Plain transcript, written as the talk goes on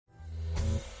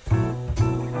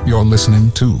You're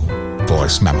listening to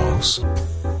Voice Memos,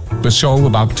 the show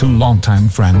about two longtime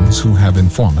friends who have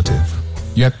informative,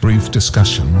 yet brief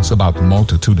discussions about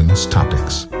multitudinous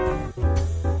topics.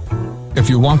 If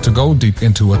you want to go deep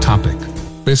into a topic,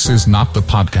 this is not the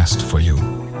podcast for you.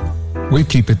 We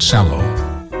keep it shallow.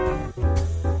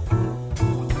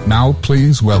 Now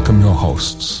please welcome your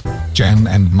hosts, Jenn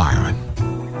and Myron.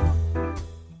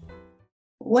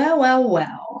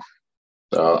 Well.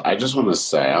 So I just want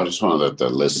to let the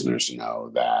listeners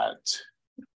know that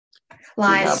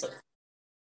Lies.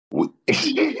 oh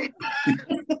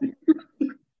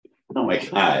my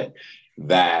God.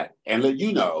 And let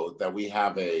you know that we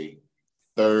have a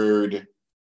third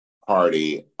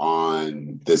party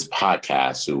on this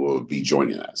podcast who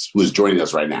is joining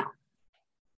us right now.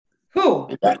 Who?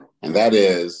 And that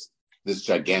is this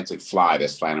gigantic fly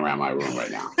that's flying around my room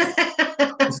right now.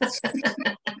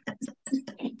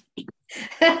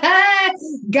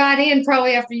 Got in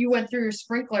probably after you went through your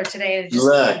sprinkler today and just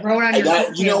wrote on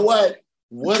your you know what?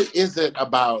 What is it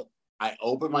about? I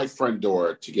open my front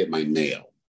door to get my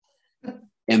mail,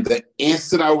 and the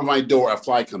instant I open my door, a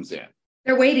fly comes in.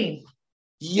 They're waiting.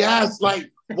 Yes,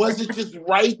 was it just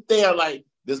right there? Like,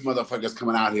 this motherfucker's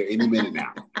coming out here any minute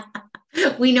now.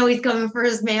 We know he's coming for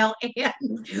his mail, and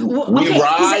we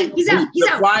ride. He's out.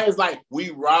 The fly is like,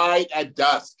 we ride at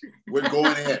dusk. We're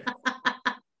going in.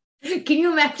 Can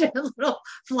you imagine a little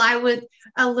fly with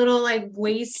a little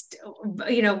waist,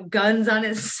 guns on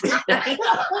his side?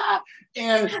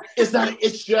 And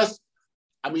it's just,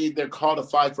 they're called a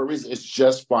fly for a reason. It's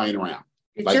just flying around.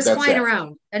 It's just flying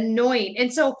around. Annoying.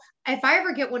 And so if I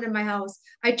ever get one in my house,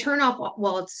 I turn off,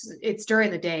 it's during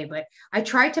the day, but I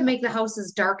try to make the house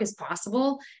as dark as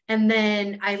possible. And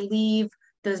then I leave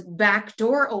the back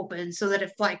door open so that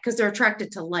it flies, because they're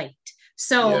attracted to light.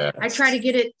 So yes. I try to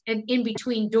get it in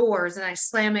between doors, and I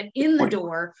slam it in the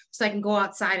door so I can go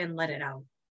outside and let it out.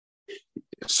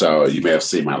 So you may have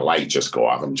seen my light just go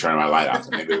off. I'm turning my light off,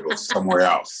 and maybe it'll go somewhere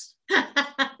else.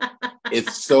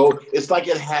 It's like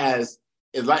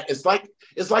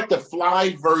the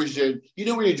fly version. You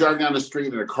know when you're driving down the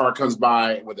street and a car comes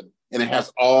by and it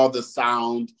has all the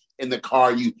sound in the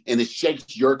car, and it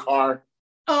shakes your car.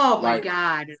 Oh my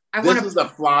God. This is the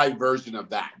fly version of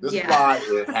that. Fly,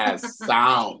 it has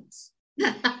sounds.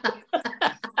 And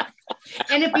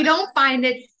if you don't find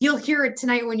it, you'll hear it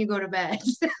tonight when you go to bed.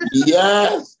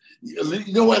 Yes.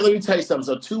 You know what? Let me tell you something.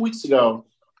 So 2 weeks ago,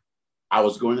 I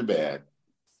was going to bed,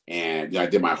 and I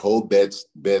did my whole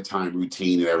bedtime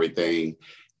routine and everything.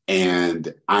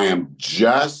 And I am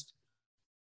just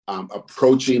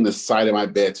approaching the side of my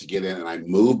bed to get in, and I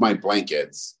move my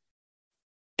blankets.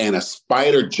 And a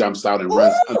spider jumps out and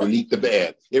runs underneath the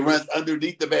bed. It runs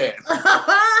underneath the bed.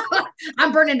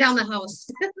 I'm burning down the house.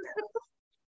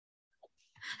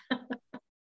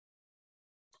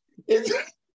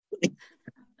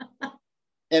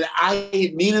 And I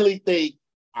immediately think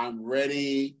I'm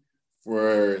ready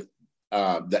for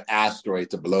the asteroid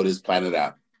to blow this planet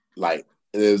up. Like,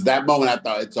 it was that moment I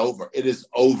thought, it's over. It is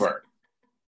over.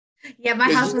 Yeah,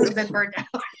 my house would have been burned down.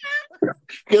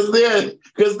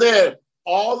 Because then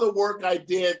all the work I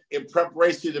did in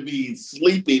preparation to be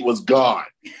sleepy was gone.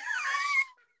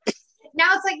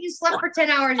 Now it's like you slept for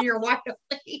 10 hours and you're wide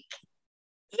awake.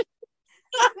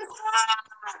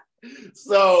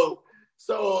 So,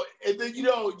 and then,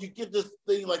 you get this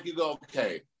thing like you go,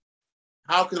 okay,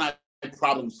 how can I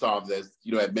problem solve this,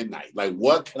 at midnight? Like,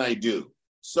 what can I do?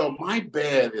 So my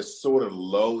bed is sort of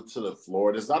low to the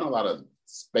floor. There's not a lot of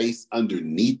space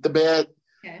underneath the bed.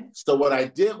 Okay. So what I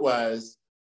did was,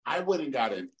 I went and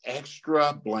got an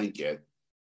extra blanket,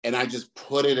 and I just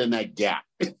put it in that gap.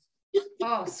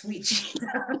 Oh, sweet Jesus.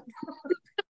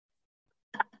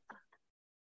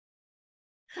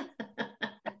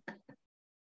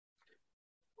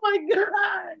 My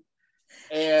God.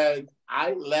 And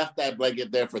I left that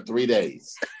blanket there for 3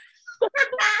 days.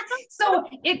 So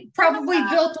it probably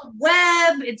built a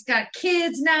web. It's got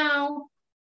kids now.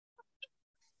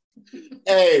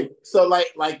 Hey, so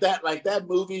like that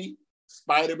movie,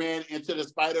 Spider-Man Into the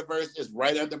Spider-Verse, is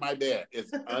right under my bed.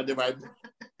 It's under my bed.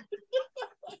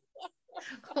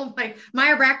 Oh my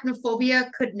arachnophobia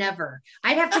could never.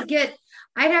 I'd have to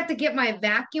get my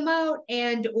vacuum out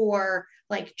or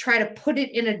try to put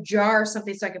it in a jar or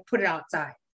something so I could put it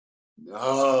outside.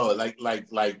 Oh,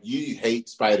 like you hate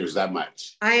spiders that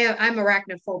much. I'm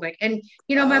arachnophobic. And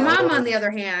my mom, on the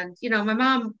other hand, my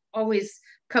mom always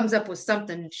comes up with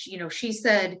something. She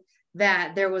said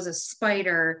that there was a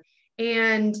spider,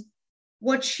 and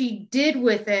what she did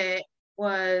with it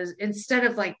was, instead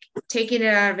of taking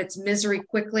it out of its misery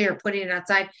quickly or putting it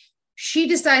outside, she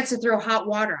decides to throw hot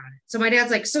water on it. So my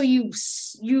dad's like, so you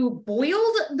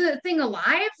boiled the thing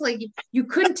alive? Like you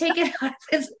couldn't take it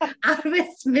out of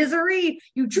its misery.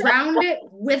 You drowned it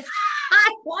with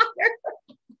hot water.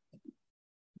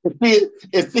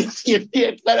 If you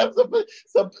cut up some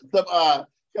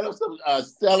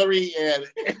celery and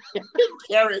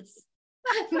carrots,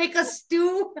 make a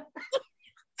stew.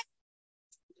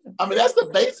 I mean, that's the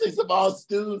basics of all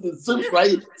stews and soups,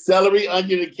 right? Celery,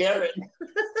 onion, and carrot.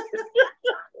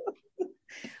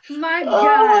 My God.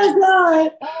 Oh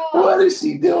my God. What is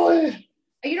she doing?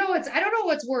 You know, I don't know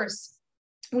what's worse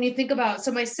when you think about,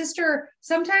 so my sister,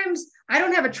 sometimes I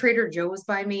don't have a Trader Joe's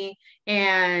by me,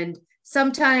 and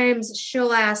sometimes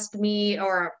she'll ask me,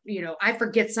 or, you know, I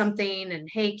forget something and,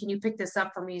 hey, can you pick this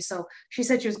up for me? So she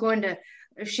said she's going to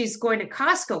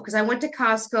Costco, because I went to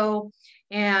Costco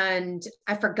and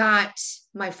I forgot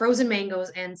my frozen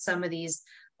mangoes and some of these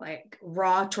like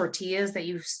raw tortillas that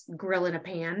you grill in a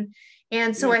pan.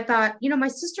 And so I thought, you know, my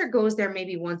sister goes there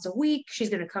maybe once a week. She's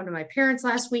going to come to my parents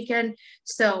last weekend.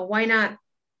 So why not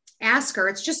ask her?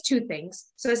 It's just 2 things.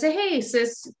 So I say, hey,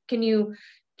 sis,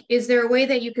 is there a way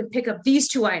that you can pick up these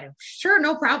 2 items? Sure,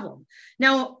 no problem.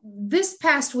 Now, this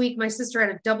past week, my sister had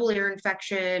a double ear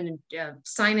infection and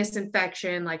sinus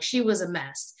infection. Like, she was a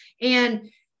mess.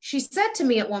 And she said to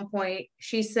me at one point,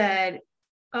 she said,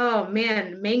 oh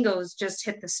man, mangoes just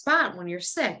hit the spot when you're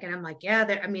sick. And I'm like, yeah,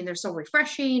 they're so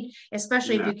refreshing,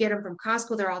 especially if you get them from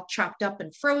Costco. They're all chopped up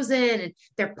and frozen and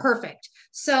they're perfect.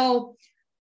 So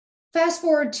fast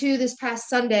forward to this past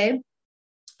Sunday,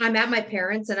 I'm at my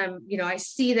parents and I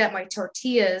see that my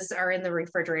tortillas are in the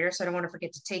refrigerator, so I don't want to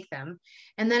forget to take them.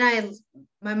 And then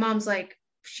my mom's like,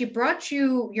 she brought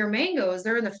you your mangoes.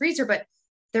 They're in the freezer, but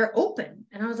they're open.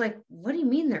 And I was like, what do you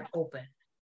mean they're open?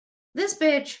 This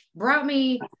bitch brought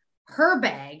me her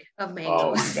bag of mangoes.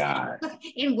 Oh my God.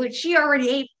 In which she already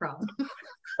ate from.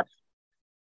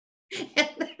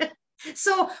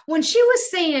 So when she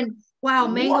was saying, wow,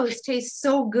 mangoes taste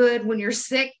so good when you're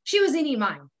sick, she was eating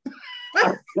mine.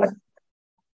 That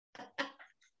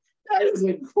is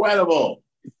incredible.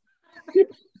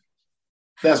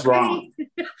 That's wrong.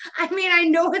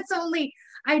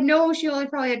 I know she only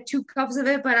probably had 2 cups of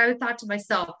it, but I thought to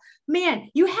myself, man,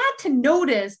 you had to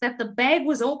notice that the bag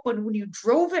was open when you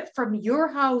drove it from your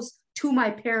house to my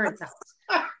parents' house.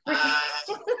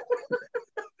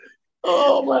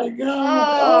 Oh my God.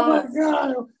 Oh my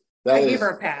God. I gave her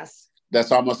a pass.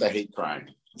 That's almost a hate crime.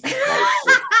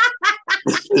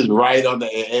 It's right on the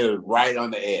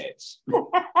edge.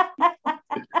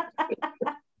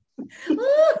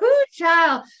 Ooh,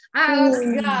 child.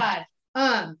 Oh God.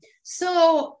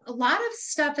 So a lot of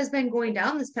stuff has been going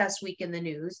down this past week in the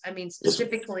news. I mean,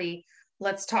 specifically,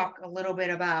 let's talk a little bit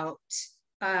about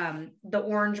the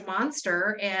Orange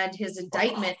Monster and his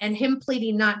indictment and him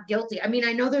pleading not guilty. I mean,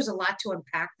 I know there's a lot to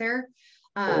unpack there.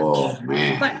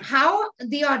 Man. But how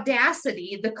the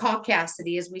audacity, the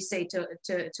caucasity, as we say to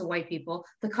white people,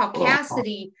 the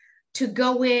caucasity to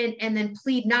go in and then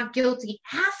plead not guilty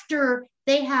after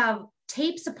they have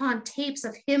tapes upon tapes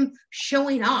of him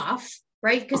showing off,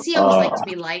 right? Because he always liked to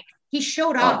be like, he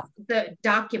showed off the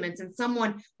documents and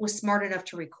someone was smart enough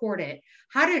to record it.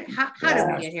 How did we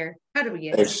get here? How did we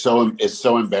get here? It's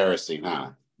so embarrassing,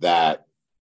 huh? That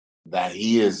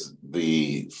he is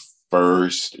the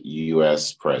first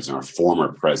U.S. president or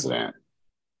former president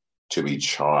to be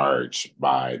charged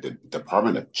by the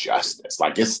Department of Justice.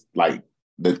 Like, it's like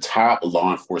the top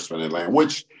law enforcement in the land,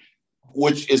 which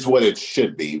is what it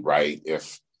should be, right?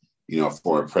 If, you know, a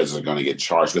former president is going to get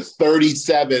charged with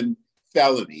 37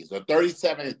 felonies or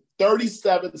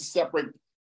 37 separate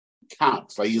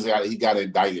counts. Like, he got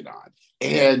indicted on.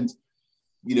 And,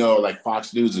 you know, like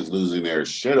Fox News is losing their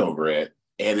shit over it.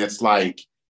 And it's like,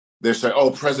 they're saying, oh,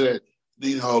 President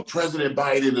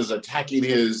Biden is attacking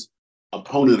his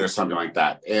opponent or something like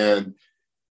that. And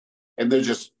they're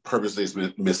just purposely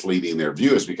misleading their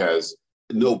viewers, because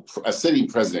a sitting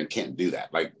president can't do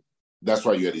that. Like, that's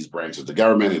why you have these branches. The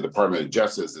government and the Department of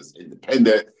Justice is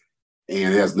independent,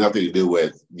 and it has nothing to do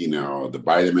with, you know, the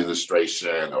Biden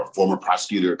administration or former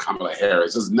prosecutor Kamala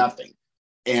Harris. It's nothing.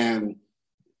 And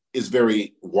it's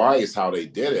very wise how they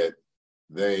did it.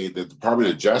 The Department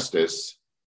of Justice,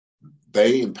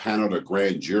 they impaneled a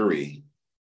grand jury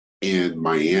in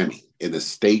Miami, in the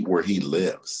state where he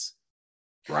lives,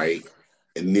 right?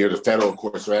 And near the federal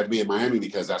court. So it had to be in Miami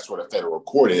because that's where the federal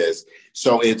court is.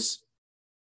 So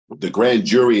the grand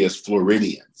jury is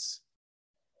Floridians.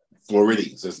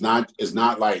 It's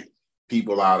not like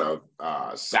people out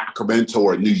of Sacramento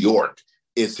or New York.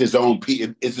 It's his own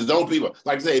people.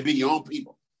 Like I say, it'd be your own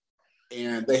people.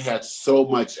 And they had so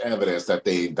much evidence that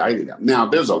they indicted him. Now,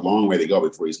 there's a long way to go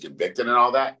before he's convicted and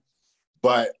all that.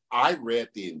 But I read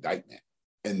the indictment,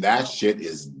 and that shit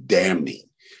is damning.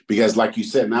 Because like you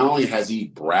said, not only has he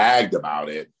bragged about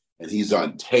it, and he's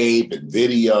on tape and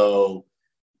video,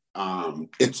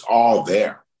 it's all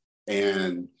there.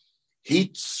 And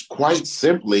he quite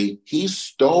simply, he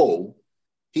stole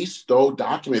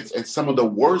documents, and some of the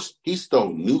worst. He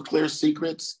stole nuclear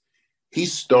secrets. He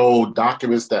stole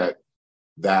documents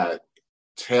that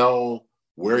tell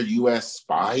where U.S.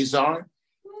 spies are.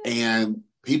 And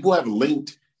people have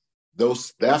linked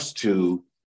those thefts to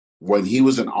when he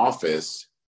was in office.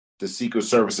 The Secret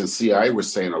Service and CIA were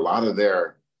saying a lot of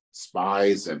their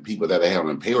spies and people that they have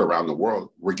on payroll around the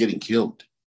world were getting killed.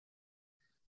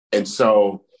 And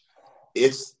so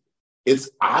it's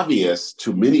obvious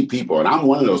to many people, and I'm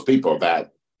one of those people,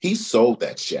 that he sold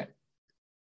that shit.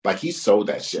 Like, he sold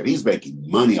that shit. He's making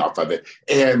money off of it.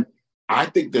 And I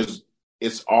think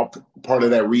it's all part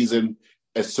of that reason.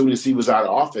 As soon as he was out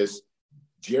of office,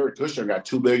 Jared Kushner got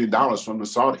 $2 billion from the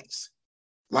Saudis.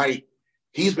 Like,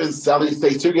 he's been selling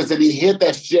state secrets, and he hid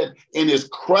that shit in his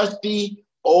crusty,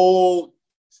 old,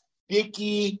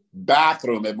 sticky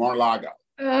bathroom at Mar-a-Lago.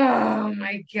 Oh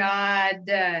my God.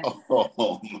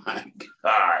 Oh my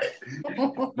God.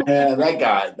 Man,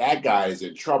 that guy is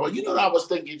in trouble. You know what I was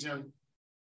thinking, Jim?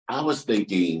 I was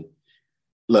thinking,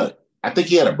 look, I think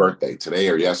he had a birthday today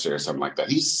or yesterday or something like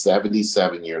that. He's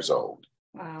 77 years old.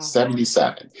 Wow.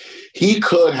 77. He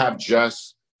could have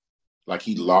just, like,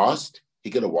 he lost, he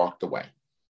could have walked away.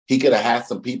 He could have had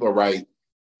some people write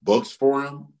books for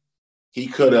him. He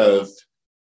could have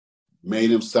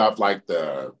made himself like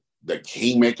the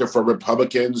kingmaker for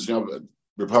Republicans,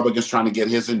 Republicans trying to get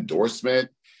his endorsement.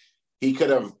 He could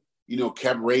have,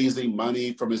 kept raising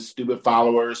money from his stupid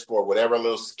followers for whatever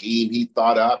little scheme he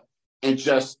thought up, and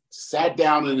just sat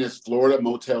down in his Florida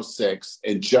Motel 6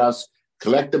 and just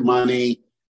collect the money,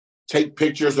 take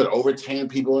pictures with over 10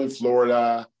 people in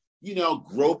Florida,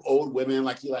 grope old women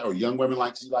or young women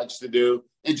like he likes to do,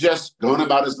 and just going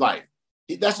about his life.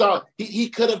 That's all. He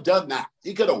could have done that.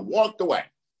 He could have walked away.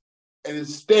 And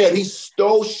instead, he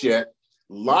stole shit,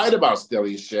 lied about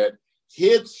stealing shit,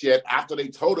 hid shit after they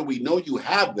told him, we know you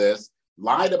have this,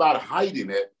 lied about hiding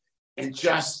it, and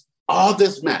just all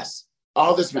this mess.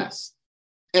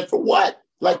 And for what?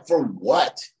 Like, for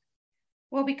what?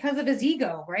 Well, because of his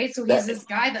ego, right? So he's this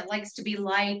guy that likes to be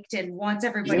liked and wants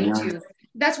everybody to.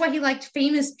 That's why he liked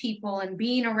famous people and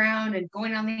being around and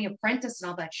going on The Apprentice and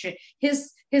all that shit.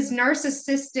 His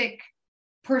narcissistic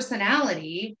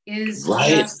personality is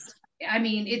just,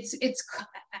 it's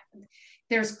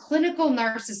there's clinical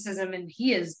narcissism, and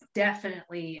he is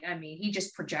definitely, he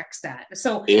just projects that.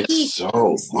 So it's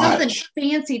so much. Something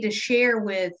fancy to share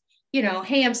with,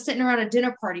 hey, I'm sitting around a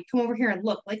dinner party, come over here and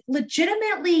look, like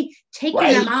legitimately taking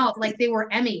them out like they were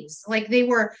Emmys, like they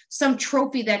were some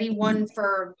trophy that he won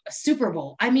for a Super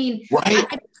Bowl.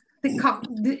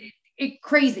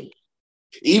 Crazy.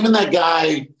 Even that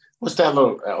guy, what's that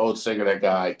little old singer, that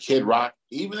guy, Kid Rock,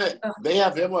 even that, they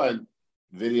have him on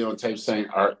video and tape saying,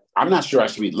 I'm not sure I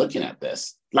should be looking at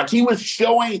this. Like, he was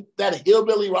showing that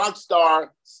hillbilly rock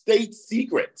star state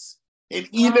secrets. And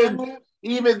even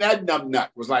that numbnut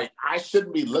was like, I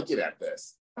shouldn't be looking at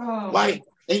this. And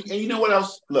you know what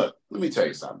else? Look, let me tell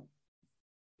you something.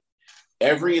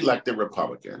 Every elected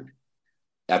Republican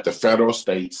at the federal,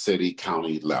 state, city,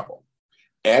 county level,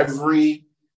 every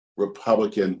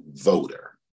Republican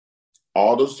voter,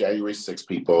 all those January 6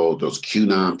 people, those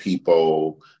QAnon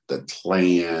people, the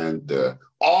Klan,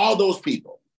 all those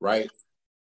people, right?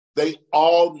 They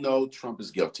all know Trump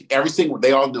is guilty.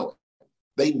 They all know it.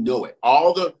 They know it.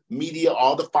 All the media,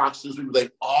 all the Fox News people, they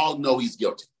all know he's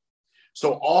guilty.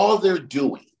 So all they're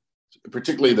doing,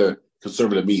 particularly the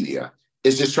conservative media,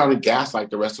 is just trying to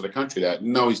gaslight the rest of the country that,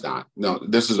 no, he's not. No,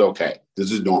 this is okay.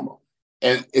 This is normal.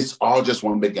 And it's all just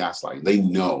one big gaslighting. They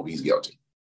know he's guilty.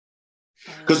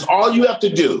 Because all you have to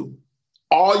do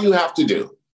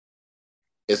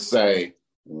is say,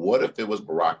 what if it was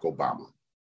Barack Obama?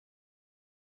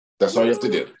 That's all you have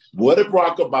to do. What if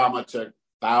Barack Obama took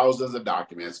thousands of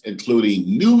documents,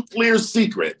 including nuclear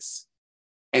secrets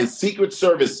and Secret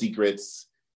Service secrets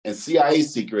and CIA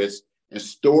secrets, and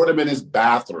stored them in his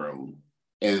bathroom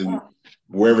and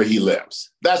wherever he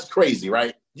lives? That's crazy,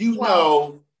 right?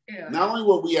 Not only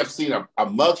will we have seen a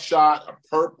mugshot, a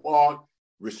perp walk,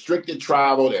 restricted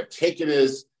travel, they've taken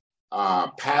his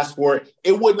passport.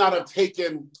 It would not have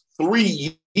taken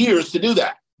 3 years to do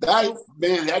that.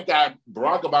 That guy,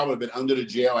 Barack Obama, would have been under the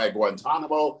jail at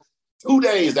Guantanamo 2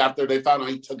 days after they found out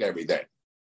he took everything.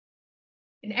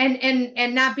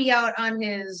 And not be out on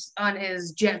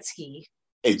his jet ski.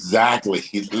 Exactly.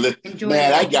 Man,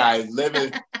 that guy is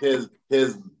living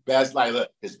his best life. Look,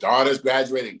 his daughter's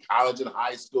graduating college and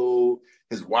high school.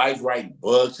 His wife's writing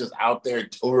books, just out there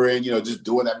touring, just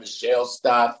doing that Michelle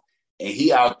stuff. And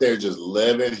he out there just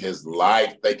living his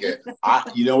life, thinking,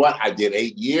 you know what? I did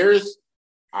 8 years.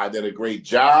 I did a great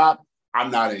job.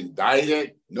 I'm not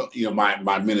indicted. No, my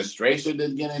administration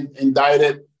didn't get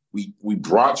indicted. We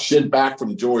brought shit back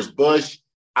from George Bush.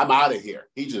 I'm out of here.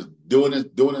 He's just doing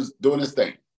his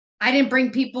thing. I didn't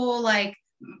bring people like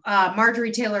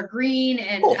Marjorie Taylor Greene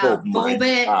and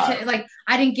Bobbitt. Like,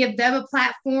 I didn't give them a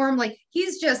platform. Like,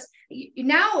 he's just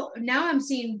now I'm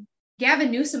seeing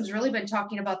Gavin Newsom's really been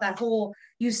talking about that whole.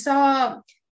 You saw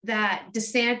that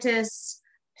DeSantis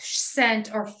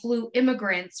sent or flew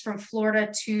immigrants from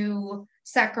Florida to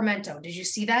Sacramento. Did you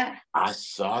see that? I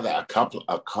saw that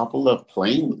a couple of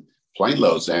plane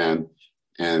loads and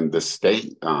the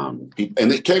state people,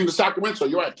 and it came to Sacramento.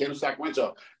 You're right, it came to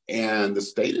Sacramento, and the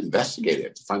state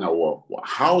investigated to find out, well,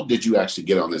 how did you actually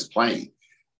get on this plane?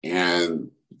 And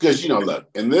because look,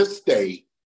 in this state,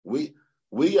 we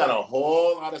got a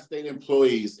whole lot of state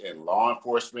employees in law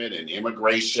enforcement and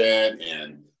immigration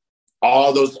and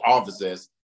all those offices,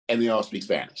 and they all speak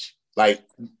Spanish. Like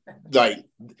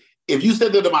if you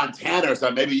sent them to Montana or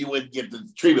something, maybe you wouldn't get the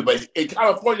treatment. But in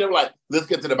California, they were like, let's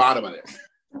get to the bottom of this.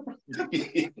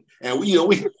 And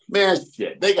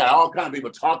shit, they got all kinds of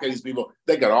people talking to these people.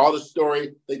 They got all the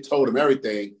story. They told them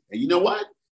everything. And you know what?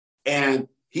 And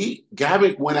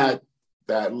Gavin went at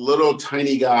that little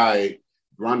tiny guy,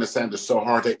 Ron DeSantis, so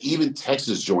hard that even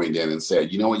Texas joined in and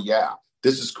said, you know what? Yeah,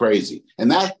 this is crazy. And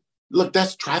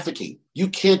that's trafficking. You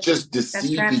can't just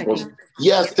deceive people.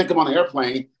 Yeah, stick them on an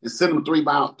airplane and send them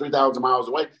 3,000 miles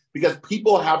away, because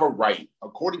people have a right,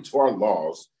 according to our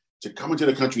laws, to come into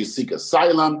the country and seek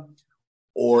asylum,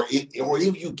 or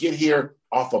if you get here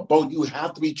off a boat, you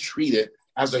have to be treated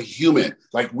as a human.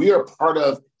 Like, we are part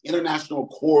of international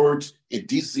courts in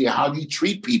DC, how you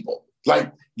treat people.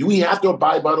 Like, we have to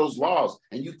abide by those laws,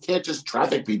 and you can't just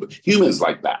traffic people, humans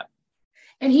like that.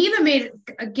 And he even made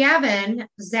Gavin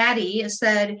Zaddy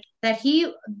said that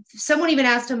someone even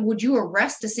asked him, would you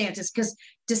arrest DeSantis? Because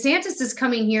DeSantis is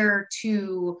coming here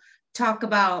to talk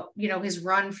about, his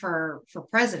run for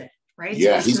president, right?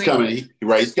 Yeah, so he's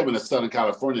coming to Southern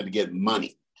California to get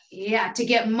money. Yeah, to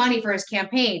get money for his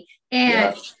campaign.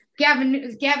 And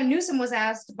Gavin Newsom was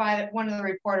asked by one of the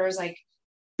reporters, like,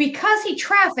 because he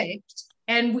trafficked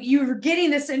and you're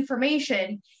getting this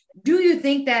information, do you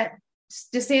think that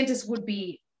DeSantis would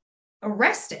be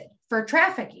arrested for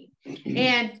trafficking? Mm-hmm.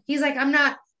 And he's like,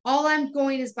 all I'm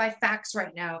going is by facts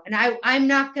right now. And I am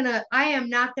not gonna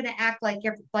act like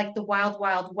the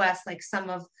wild west, like some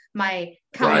of my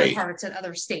counterparts in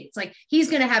other states. Like,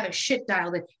 he's gonna have his shit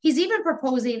dialed in. He's even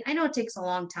proposing, I know it takes a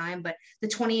long time, but the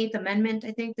 28th Amendment,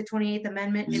 I think the 28th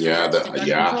Amendment. He's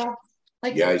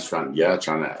trying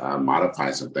to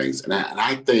modify some things. And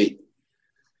I think,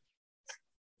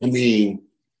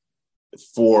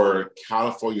 for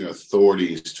California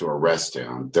authorities to arrest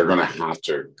him, they're going to have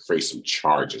to create some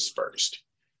charges first.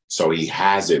 So he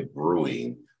has it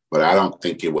brewing, but I don't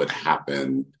think it would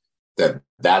happen,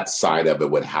 that side of it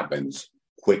would happen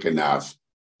quick enough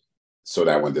so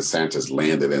that when DeSantis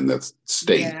landed in the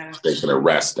state, they could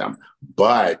arrest him.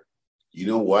 But you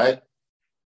know what?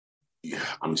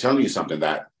 I'm telling you something,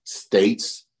 that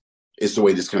states, is the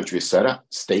way this country is set up.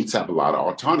 States have a lot of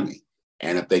autonomy.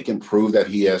 And if they can prove that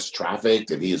he has trafficked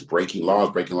and he is breaking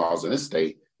laws in this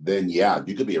state, then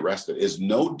you could be arrested. It's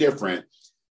no different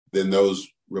than those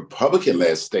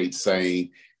Republican-led states saying,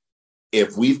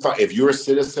 if you're a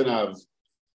citizen of,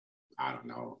 I don't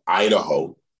know,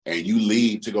 Idaho, and you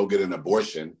leave to go get an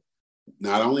abortion,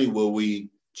 not only will we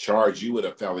charge you with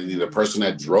a felony, the person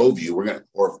that drove you,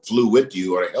 or flew with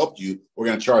you or helped you, we're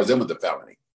going to charge them with the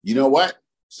felony. You know what?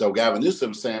 So Gavin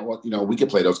Newsom saying, well, we can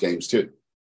play those games too.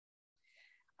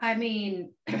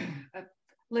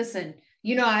 Listen,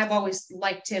 I've always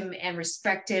liked him and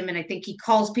respect him, and I think he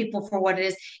calls people for what it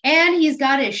is, and he's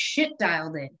got his shit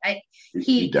dialed in.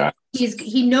 He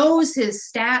knows his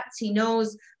stats. He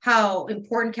knows how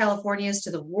important California is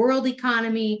to the world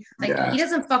economy. He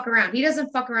doesn't fuck around. He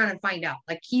doesn't fuck around and find out.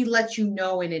 Like, he lets you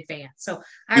know in advance. So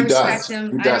I respect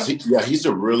him. He does. He's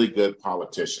a really good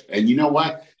politician, and you know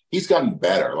what? He's gotten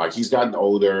better. Like, he's gotten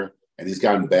older. And he's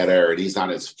gotten better, and he's not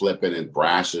as flippant and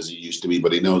brash as he used to be,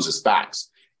 but he knows his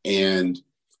facts. And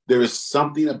there is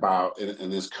something about, in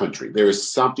this country, there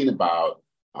is something about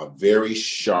a very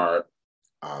sharp,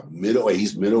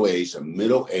 middle-aged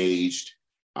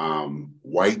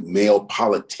white male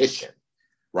politician,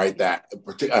 right? That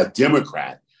a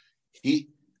Democrat,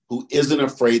 who isn't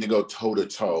afraid to go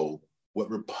toe-to-toe with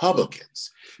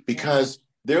Republicans, because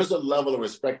there's a level of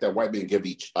respect that white men give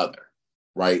each other,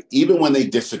 right? Even when they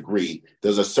disagree,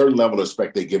 there's a certain level of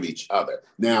respect they give each other.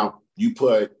 Now, you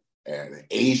put an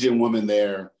Asian woman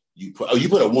there, you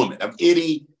put a woman of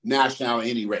any nationality,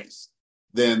 any race,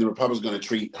 then the Republicans are going to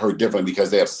treat her differently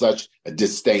because they have such a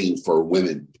disdain for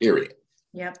women, period.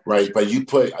 Yep. Right. But you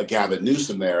put a Gavin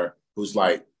Newsom there who's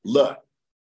like, look,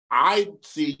 I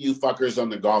see you fuckers on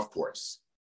the golf course.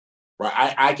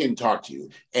 Right. I can talk to you.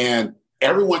 And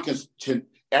everyone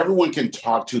can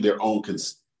talk to their own,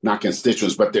 not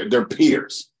constituents, but their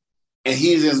peers. And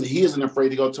he isn't afraid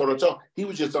to go toe to toe. He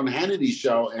was just on Hannity's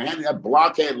show, and Hannity, that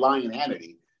blockhead lying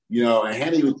Hannity, and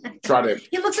Hannity tried to.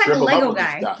 He looks like a Lego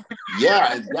guy.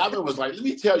 Yeah, and Gavin was like, "Let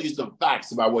me tell you some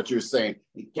facts about what you're saying."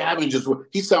 And Gavin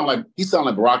he sounded like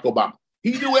Barack Obama.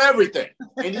 He knew everything,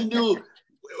 and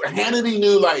Hannity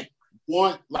knew like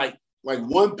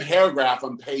one paragraph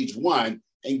on page one,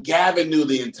 and Gavin knew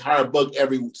the entire book,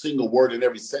 every single word and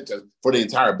every sentence for the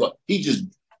entire book.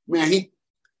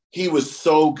 He was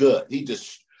so good.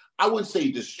 I wouldn't say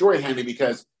he destroyed Hannity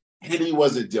because Hannity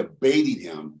wasn't debating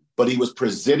him, but he was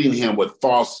presenting him with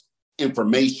false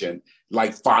information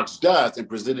like Fox does and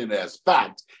presenting it as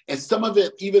fact. And some of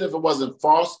it, even if it wasn't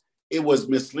false, it was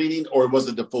misleading or it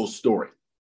wasn't the full story.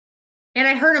 And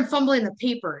I heard him fumbling the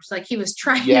papers, like he was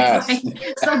trying to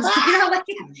find some, like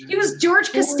he was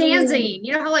George Costanza-ing.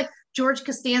 You know how like George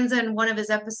Costanza in one of his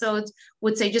episodes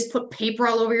would say, just put paper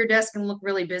all over your desk and look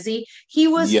really busy. He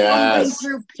was fumbling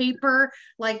through paper,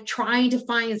 like trying to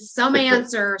find some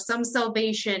answer, some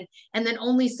salvation, and then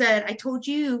only said, I told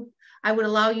you I would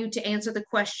allow you to answer the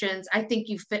questions. I think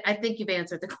you've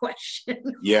answered the question.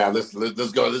 Yeah, let's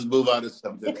go. Let's move on to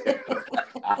something.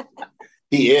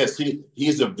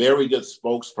 He's a very good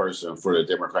spokesperson for the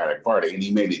Democratic Party. And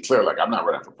he made it clear, like, I'm not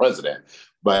running for president.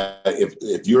 But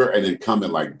if you're an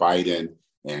incumbent like Biden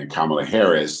and Kamala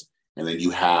Harris, and then you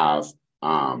have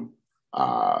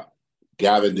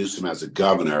Gavin Newsom as a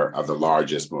governor of the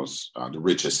largest, the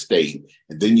richest state,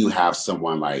 and then you have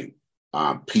someone like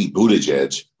Pete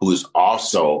Buttigieg, who is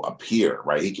also a peer,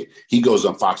 right? He goes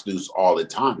on Fox News all the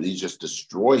time, and he just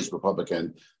destroys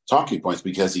Republican talking points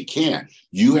because he can.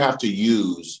 You have to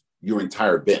use your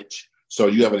entire bench. So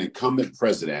you have an incumbent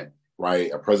president,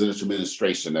 right? A presidential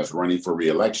administration that's running for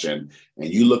re-election,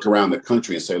 and you look around the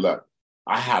country and say, look,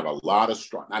 I have a lot of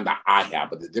strong, not I have,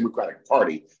 but the Democratic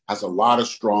Party has a lot of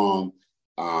strong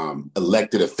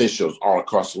elected officials all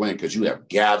across the land, because you have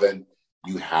Gavin,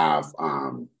 you have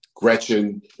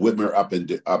Gretchen Whitmer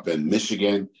up in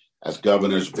Michigan as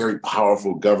governors, very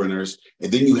powerful governors.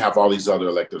 And then you have all these other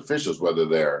elected officials, whether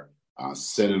they're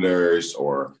senators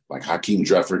or like Hakeem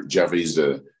Jeffries,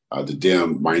 the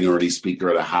Dem minority speaker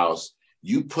of the House.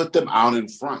 You put them out in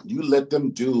front. You let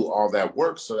them do all that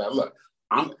work so that, look,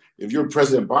 if you're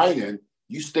President Biden,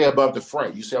 you stay above the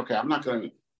fray. You say, okay, I'm not going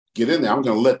to get in there. I'm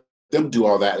going to let them do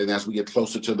all that. And as we get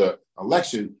closer to the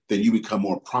election, then you become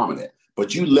more prominent.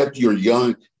 But you let your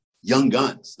young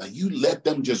guns, like you let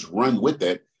them just run with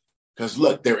it. Because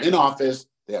look, they're in office,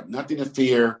 they have nothing to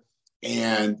fear,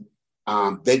 and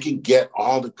they can get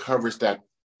all the coverage that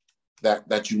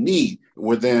you need.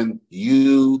 Within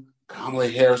you, Kamala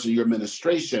Harris, or your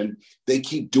administration, they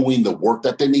keep doing the work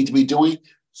that they need to be doing,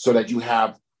 so that you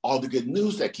have all the good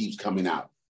news that keeps coming out,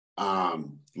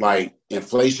 like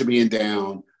inflation being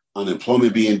down,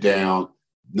 unemployment being down,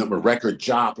 record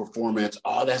job performance,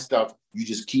 all that stuff. You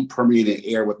just keep permeating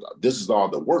the air with, this is all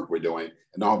the work we're doing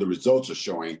and all the results are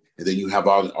showing. And then you have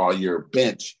all your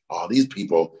bench, all these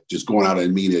people just going out in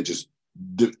the media, just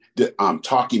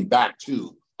talking back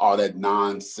to all that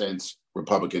nonsense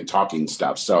Republican talking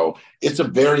stuff. So it's a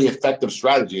very effective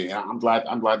strategy. And I'm glad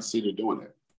to see they're doing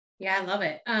it. Yeah, I love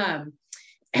it.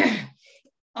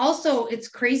 Also, it's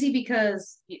crazy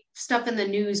because stuff in the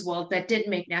news, that didn't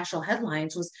make national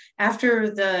headlines, was after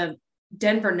the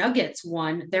Denver Nuggets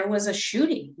won, there was a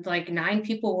shooting. Like 9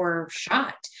 people were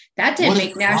shot. That didn't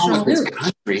make national news.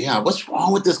 Yeah, what's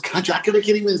wrong with this country? I can't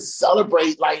even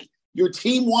celebrate. Like, your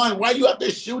team won. Why are you out there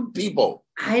shooting people?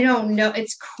 I don't know.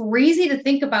 It's crazy to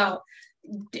think about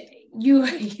you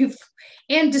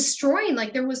and destroying.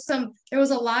 Like there was a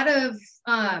lot of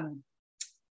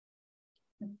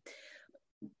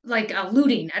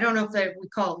looting. I don't know if we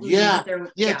call it looting.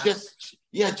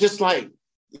 Just like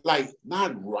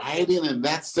not rioting in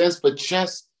that sense, but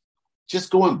just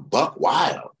going buck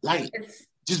wild, like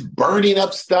just burning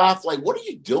up stuff. Like, what are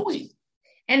you doing?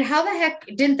 And how the heck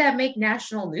didn't that make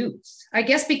national news? I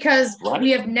guess because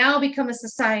we have now become a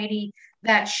society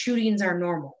that shootings are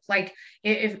normal. Like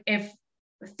if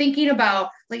thinking about,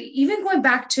 like, even going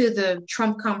back to the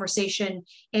Trump conversation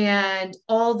and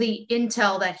all the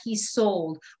intel that he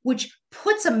sold, which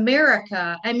puts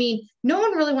America, I mean, no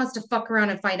one really wants to fuck around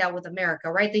and find out with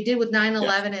America, right? They did with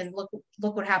 9/11 and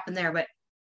look what happened there. But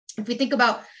if we think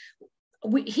about,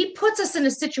 he puts us in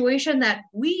a situation that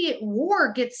we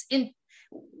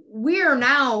are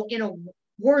now in a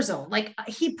war zone. Like,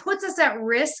 he puts us at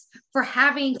risk for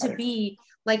having to be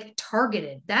like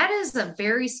targeted. That is a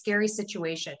very scary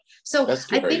situation. So I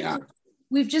think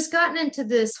we've just gotten into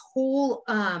this whole,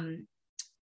 I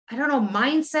don't know,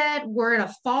 mindset. We're in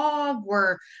a fog.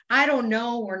 I don't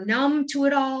know, we're numb to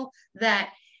it all,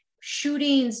 that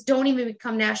shootings don't even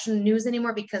become national news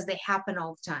anymore because they happen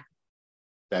all the time.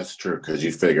 That's true. Because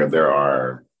you figure there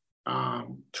are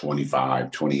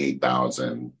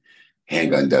 28,000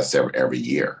 handgun deaths every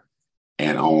year.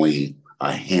 And only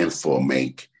a handful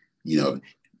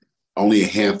only a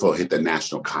handful hit the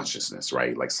national consciousness,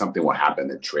 right? Like something will happen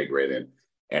to trigger it,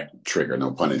 and trigger, no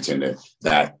pun intended,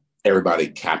 that everybody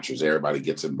captures, everybody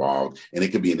gets involved. And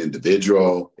it could be an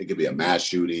individual, it could be a mass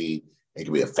shooting, it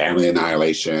could be a family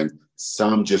annihilation.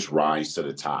 Some just rise to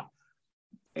the top.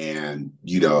 And,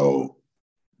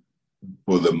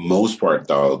 for the most part,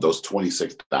 though, those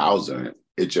 26,000,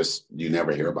 you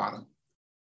never hear about them.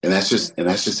 And that's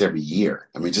just every year.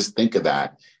 I mean, just think of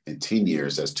that in 10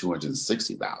 years, that's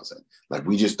 260,000. Like,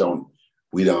 we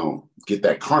don't get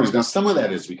that carnage. Now, some of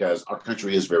that is because our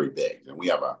country is very big, and we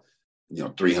have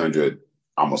 300,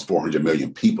 almost 400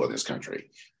 million people in this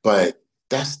country. But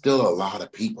that's still a lot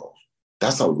of people.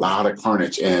 That's a lot of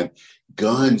carnage. And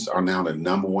guns are now the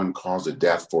number one cause of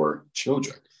death for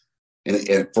children.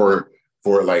 And for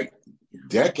like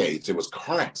decades, it was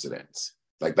car accidents.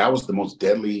 Like, that was the most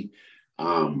deadly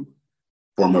form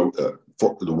of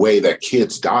for the way that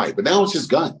kids die. But now it's just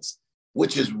guns,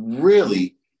 which is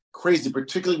really crazy,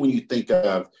 particularly when you think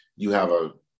of, you have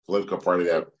a political party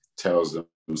that tells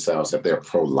themselves that they're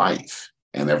pro-life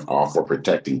and they're all for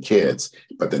protecting kids.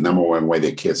 But the number one way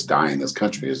that kids die in this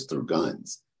country is through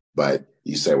guns. But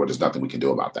you say, well, there's nothing we can do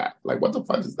about that. Like, what the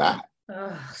fuck is that?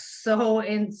 So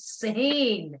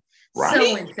insane. Right?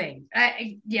 So insane.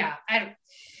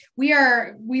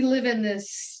 We live in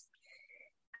this,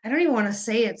 I don't even want to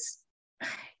say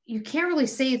you can't really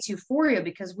say it's euphoria,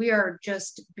 because we are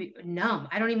just numb.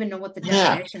 I don't even know what the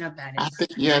definition of that is. I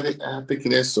think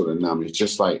it is sort of numb. It's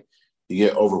just like you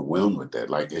get overwhelmed with it.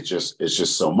 Like, it's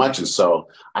just so much. And so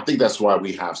I think that's why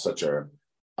we have such a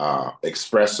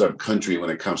expressive country when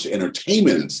it comes to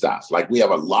entertainment and stuff. Like, we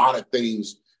have a lot of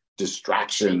things,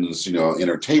 distractions,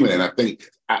 entertainment. And I think,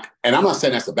 and I'm not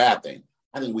saying that's a bad thing.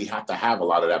 I think we have to have a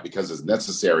lot of that because it's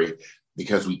necessary,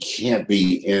 because we can't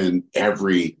be in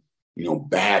every,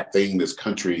 bad thing this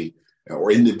country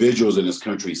or individuals in this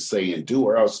country say and do,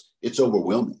 or else it's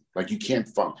overwhelming. Like, you can't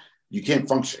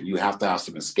function. You have to have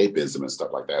some escapism and stuff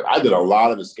like that. I did a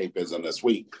lot of escapism this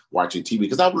week watching TV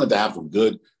because I wanted to have some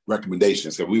good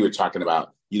recommendations. So we were talking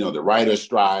about, the writer's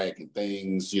strike and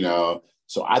things, so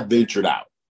I ventured out.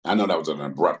 I know that was an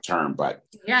abrupt term, but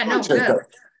yeah, no, good.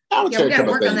 I would we got to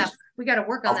work on that. We got to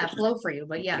work on that flow for you,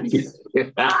 but yeah.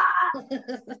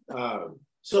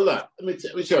 So look, let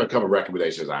me share a couple of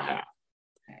recommendations I have.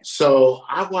 So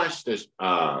I watched this.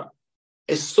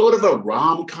 It's sort of a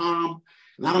rom-com,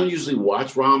 and I don't usually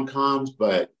watch rom-coms,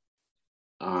 but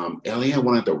Ellie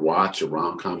wanted to watch a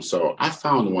rom-com, so I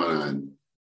found one on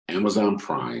Amazon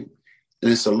Prime,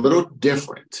 and it's a little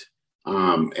different.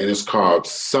 And it's called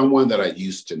Someone That I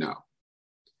Used to Know.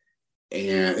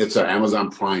 And it's an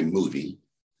Amazon Prime movie.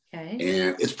 Okay.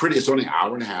 And it's only an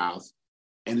hour and a half,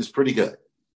 and it's pretty good.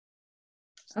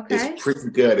 Okay. It's pretty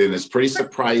good, and it's pretty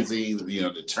surprising,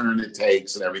 the turn it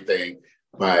takes and everything.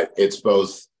 But it's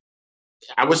both,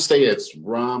 I would say it's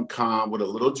rom-com with a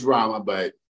little drama,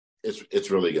 but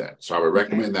it's really good. So I would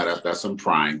recommend that. That's on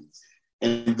Prime.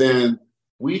 And then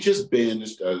we just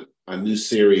binged a new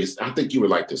series. I think you would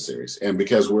like this series. And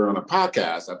because we're on a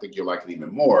podcast, I think you'll like it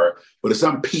even more. But it's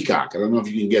on Peacock. I don't know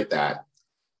if you can get that.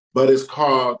 But it's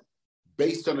called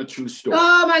Based on a True Story.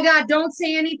 Oh, my God. Don't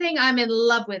say anything. I'm in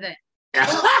love with it.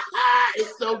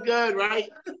 It's so good, right?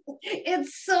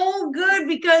 It's so good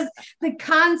because the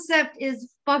concept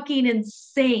is fucking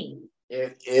insane.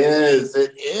 It is.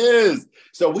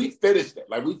 So we finished it.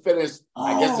 Like, we finished,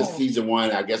 I guess it's season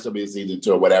 1. I guess it'll be season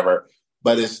 2 or whatever.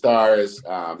 But it stars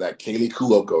that Kaylee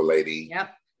Cuoco lady.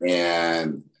 Yep.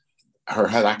 And her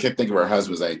husband, I can't think of her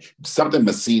husband's name, something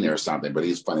Messina or something, but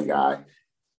he's a funny guy.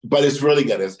 But it's really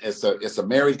good. It's a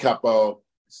married couple,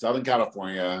 Southern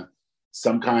California,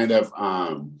 some kind of,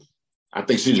 I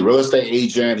think she's a real estate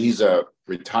agent. He's a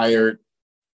retired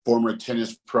former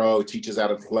tennis pro, teaches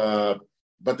at a club.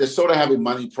 but they're sort of having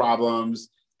money problems.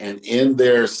 And in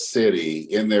their city,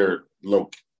 in their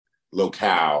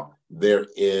locale, there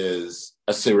is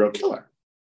a serial killer.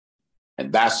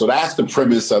 And that's the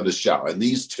premise of the show. And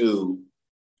these two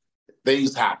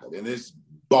things happen, and it's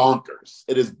bonkers.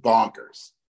 It is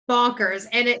bonkers. Bonkers.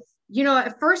 And it,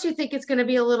 at first you think it's going to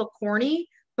be a little corny,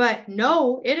 but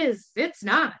no, it's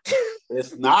not.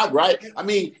 It's not, right? I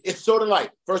mean, it's sort of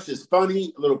like, first it's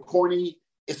funny, a little corny.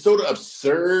 It's sort of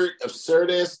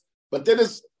absurdist, but then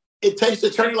it takes a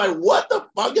turn. Like, what the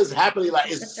fuck is happening? Like,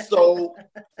 it's so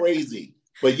crazy.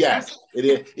 But yes, it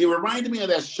is. It reminded me of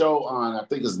that show on, I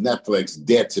think it's Netflix,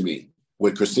 Dead to Me,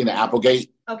 with Christina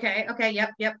Applegate. Okay.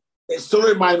 Yep. It sort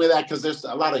of reminded me of that because there's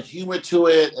a lot of humor to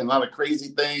it and a lot of crazy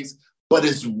things, but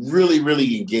it's really,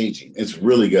 really engaging. It's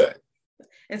really good.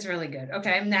 It's really good.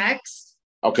 Okay, next.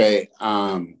 Okay,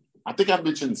 I think I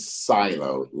mentioned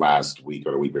Silo last week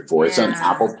or the week before. It's on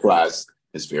Apple Plus.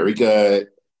 It's very good.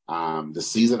 The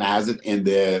season hasn't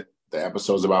ended. The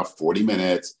episode's about 40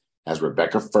 minutes. Has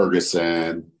Rebecca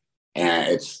Ferguson,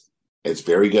 and it's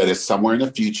very good. It's somewhere in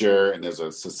the future, and there's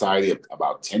a society of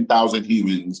about 10,000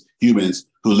 humans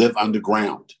who live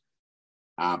underground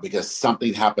because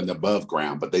something happened above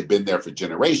ground, but they've been there for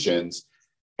generations,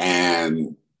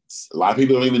 and a lot of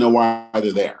people don't even know why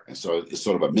they're there. And so it's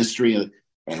sort of a mystery,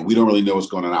 and we don't really know what's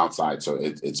going on outside. So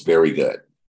it's very good.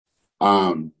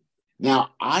 Now,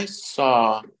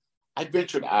 I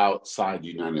ventured outside the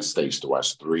United States to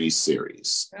watch 3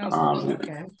 series.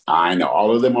 Okay. I know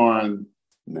all of them are on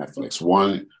Netflix.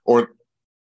 1 or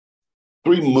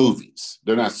 3 movies.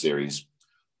 They're not series.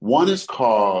 One is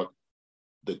called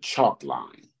The Chalk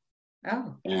Line.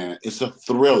 Oh. And it's a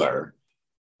thriller.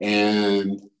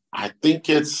 And I think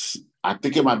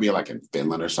it might be like in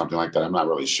Finland or something like that. I'm not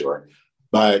really sure.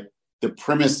 But the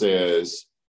premise is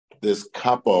this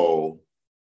couple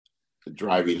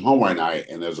driving home one night,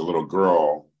 and there's a little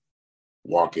girl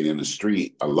walking in the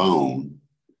street alone,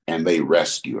 and they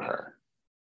rescue her.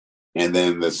 And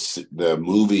then the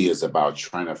movie is about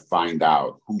trying to find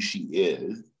out who she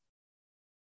is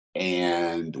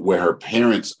and where her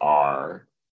parents are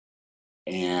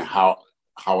and how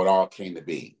it all came to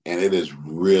be. And it is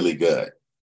really good.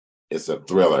 It's a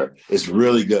thriller. It's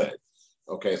really good.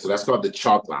 Okay, so that's called The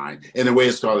Chalk Line. And the way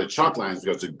it's called The Chalk Line is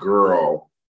because the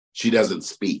girl, she doesn't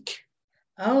speak.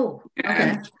 Oh,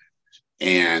 okay.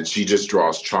 And she just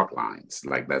draws chalk lines.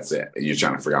 Like, that's it. And you're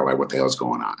trying to figure out, like, what the hell's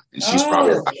going on. And she's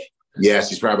probably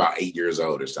about 8 years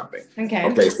old or something.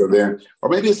 Okay, so then, or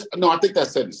maybe I think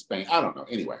that's set in Spain. I don't know.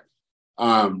 Anyway.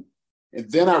 And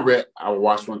then I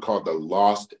watched one called The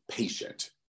Lost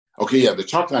Patient. Okay, yeah, The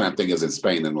Chalk Line, I think, is in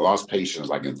Spain, and The Lost Patient is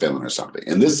like in Finland or something.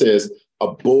 And this is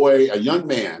a young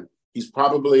man. He's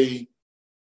probably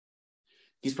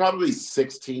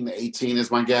 16 to 18 is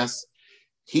my guess.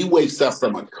 He wakes up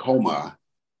from a coma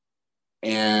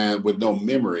and with no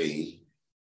memory,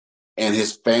 and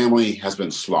his family has been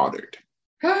slaughtered.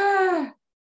 Yeah,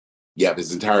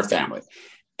 his entire family.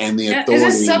 And the authorities...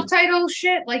 Is this subtitle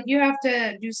shit? Like, you have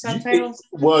to do subtitles?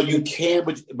 Well, you can,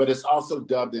 but it's also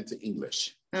dubbed into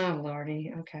English. Oh,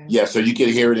 Lordy. Okay. Yeah, so you can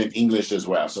hear it in English as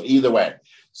well. So either way.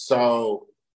 So,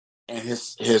 and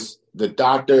the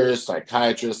doctors,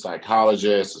 psychiatrists,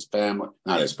 psychologists, his family,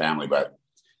 not his family, but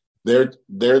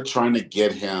they're trying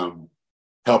to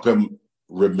help him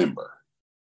remember.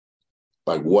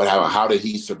 Like how did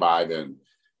he survive and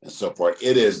so forth.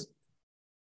 It's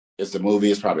a movie.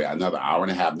 It's probably another hour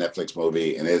and a half Netflix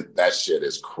movie. And that shit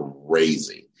is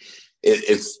crazy.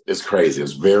 It's crazy.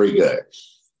 It's very good.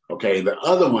 Okay. The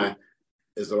other one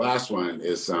is the last one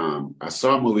is, I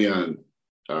saw a movie on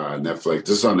Netflix.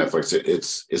 This is on Netflix.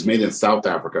 It's made in South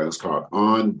Africa. It's called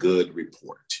On Good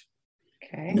Report.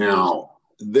 Okay. Now,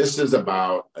 this is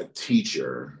about a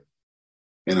teacher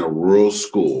in a rural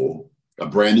school, a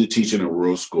brand new teacher in a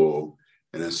rural school,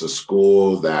 and it's a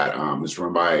school that is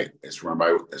run by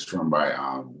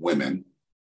women,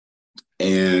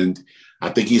 and I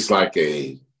think he's like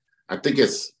I think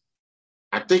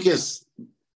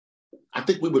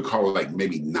we would call it like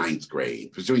maybe 9th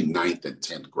grade, between 9th and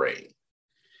 10th grade,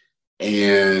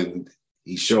 and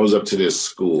he shows up to this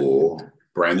school,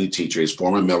 brand new teacher, he's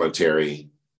former military.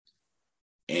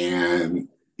 And,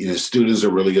 students are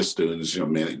really good students,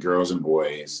 men, girls and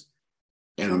boys.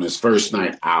 And on his first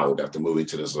night out, after moving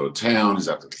to this little town, he's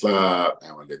at the club,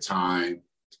 having a good time.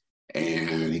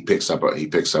 And he picks up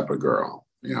a girl,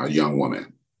 a young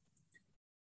woman.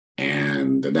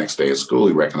 And the next day at school,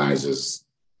 he recognizes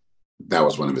that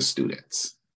was one of his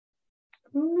students.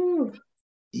 Ooh.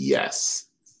 Yes.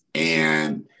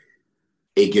 And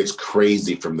it gets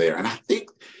crazy from there. And I think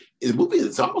the movie,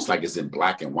 it's almost like it's in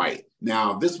black and white.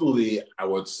 Now, this movie, I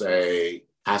would say,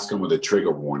 has to come with a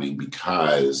trigger warning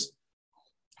because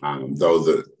though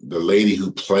the lady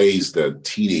who plays the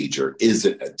teenager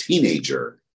isn't a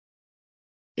teenager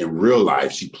in real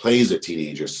life, she plays a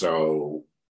teenager. So,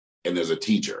 and there's a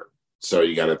teacher. So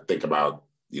you got to think about,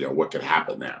 what could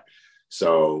happen there.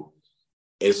 So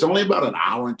it's only about an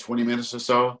hour and 20 minutes or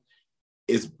so.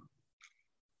 It's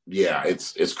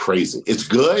crazy. It's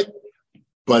good,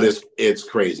 but it's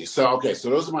crazy. So, okay. So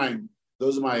those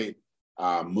are my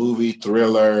movie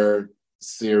thriller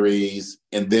series.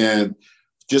 And then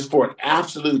just for an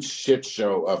absolute shit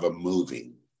show of a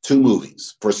movie, 2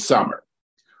 movies for summer.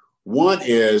 One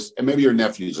is, and maybe your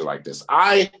nephews are like this.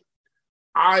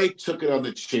 I took it on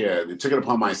the chin and took it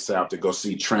upon myself to go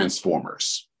see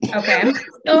Transformers. Okay.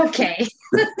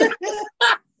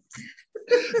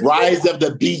 Rise of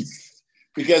the Beast.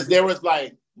 Because there was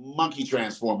like monkey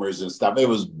Transformers and stuff. It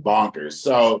was bonkers.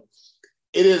 So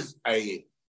it is a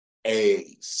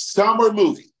summer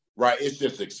movie, right? It's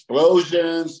just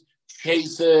explosions,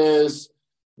 chases,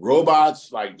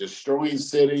 robots like destroying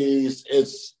cities. It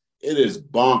is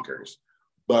bonkers.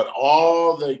 But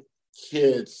all the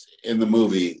kids in the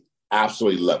movie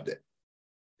absolutely loved it.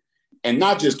 And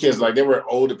not just kids, like there were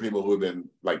older people who have been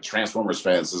like Transformers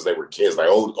fans since they were kids, like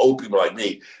old people like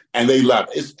me, and they love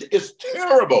it. It's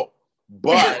terrible.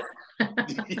 But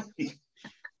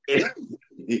if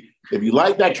you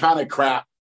like that kind of crap,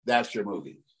 that's your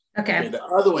movie. Okay. The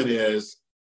other one is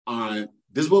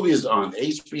this movie is on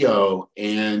HBO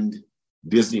and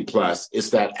Disney Plus. It's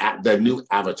the new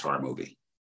Avatar movie.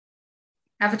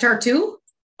 Avatar 2?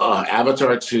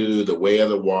 Avatar 2, The Way of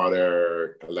the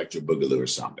Water, Electric Boogaloo or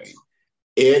something.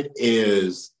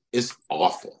 It's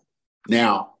awful.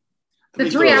 Now, the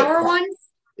 3-hour one?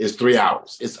 It's 3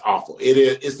 hours. It's awful.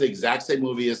 It's the exact same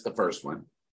movie as the first one.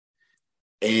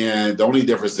 And the only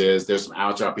difference is there's some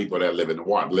Avatar people that live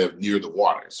near the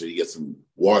water. So you get some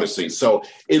water scenes. So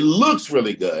it looks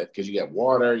really good because you got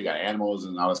water, you got animals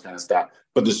and all this kind of stuff.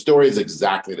 But the story is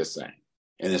exactly the same.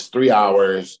 And it's 3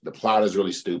 hours. The plot is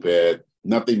really stupid.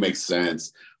 Nothing makes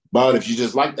sense. But if you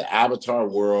just like the Avatar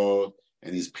world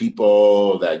and these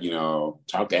people that,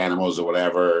 talk to animals or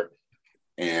whatever,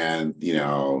 and,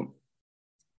 you'll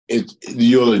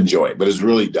enjoy it. But it's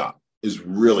really dumb. It's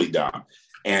really dumb.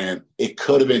 And it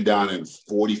could have been done in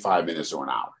 45 minutes or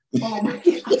an hour. Oh my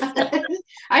God.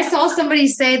 I saw somebody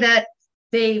say that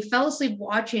they fell asleep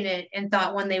watching it and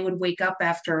thought when they would wake up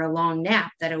after a long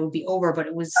nap that it would be over, but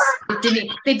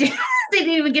they didn't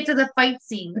even get to the fight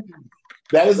scene.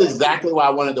 That is exactly why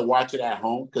I wanted to watch it at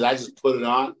home, because I just put it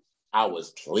on. I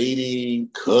was cleaning,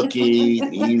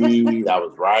 cooking, eating, I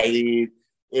was writing.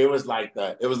 It was like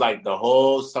the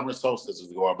whole summer solstice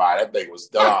was going by. That thing was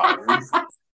still on.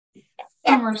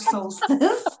 Summer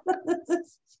solstice.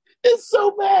 It's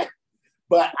so bad.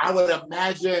 But I would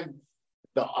imagine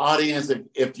the audience,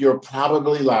 if you're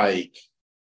probably like,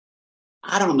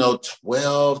 I don't know,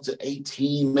 12 to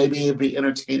 18, maybe it'd be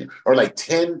entertaining, or like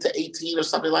 10 to 18 or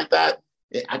something like that.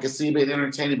 I could see it being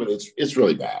entertaining, but it's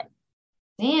really bad.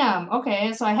 Damn.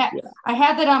 Okay. So I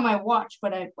had that on my watch,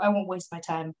 but I won't waste my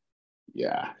time.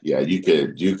 Yeah. You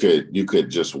could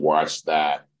just watch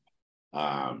that.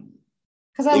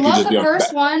 Because I love the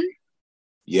first one.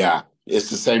 Yeah, it's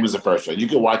the same as the first one. You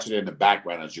can watch it in the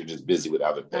background as you're just busy with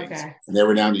other things. Okay. And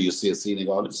every now and then you see a scene and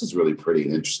go, oh, this is really pretty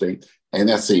and interesting. And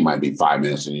that scene might be 5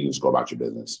 minutes and you just go about your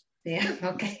business. Yeah,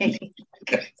 okay.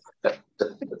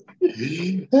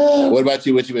 What about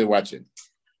you? What you been watching?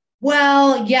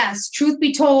 Well, yes, truth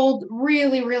be told,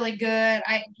 really, really good.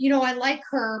 I like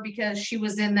her because she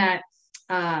was in that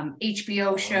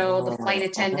HBO show, The Flight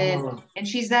Attendant, and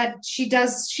she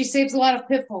saves a lot of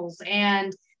pit bulls,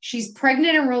 and she's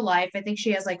pregnant in real life. I think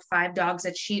she has like 5 dogs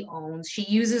that she owns. She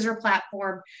uses her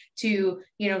platform to,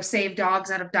 save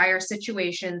dogs out of dire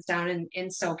situations down in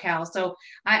SoCal. So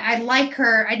I like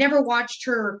her. I never watched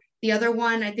the other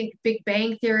one, I think Big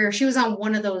Bang Theory, or she was on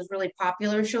one of those really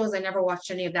popular shows. I never watched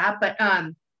any of that, but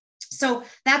so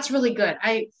that's really good.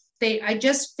 I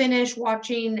just finished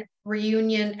watching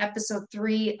Reunion episode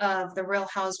 3 of The Real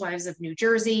Housewives of New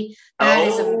Jersey.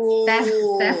 That's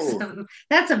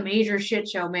a major shit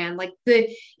show, man. Like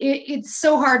it's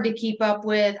so hard to keep up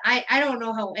with. I don't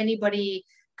know how anybody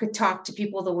could talk to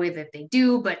people the way that they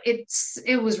do, but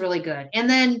it was really good. And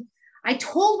then I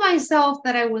told myself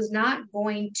that I was not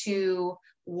going to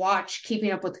watch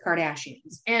Keeping Up with the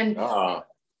Kardashians, and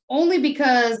only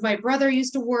because my brother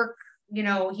used to work. He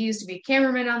used to be a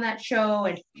cameraman on that show,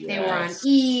 and they were on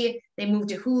E. They moved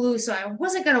to Hulu, so I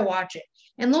wasn't going to watch it.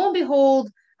 And lo and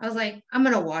behold, I was like, I'm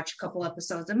gonna watch a couple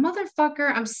episodes. And motherfucker,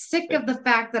 I'm sick of the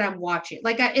fact that I'm watching.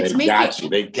 Like it's They making got you.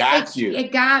 They got you.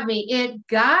 it got me. It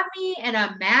got me, and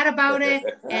I'm mad about it.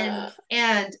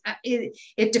 And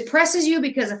it depresses you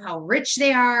because of how rich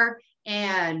they are,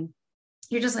 and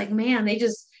you're just like, man, they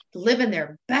just living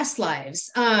their best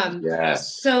lives.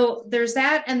 Yes. So there's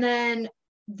that, and then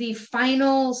the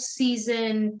final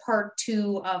season, part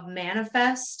 2 of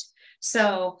Manifest.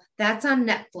 So that's on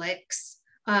Netflix.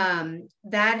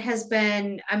 That has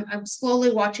been, I'm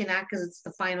slowly watching that because it's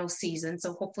the final season.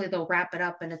 So hopefully they'll wrap it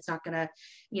up and it's not gonna,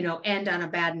 end on a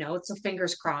bad note. So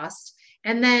fingers crossed.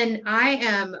 And then I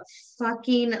am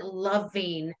fucking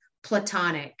loving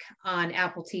Platonic on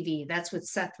Apple TV. That's with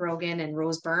Seth Rogen and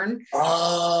Rose Byrne.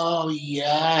 Oh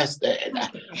yes,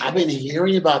 I've been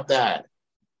hearing about that.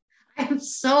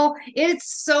 It's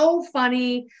so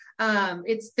funny.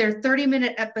 It's their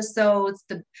 30-minute episodes.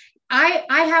 I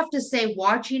have to say,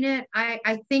 watching it,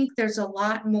 I think there's a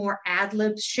lot more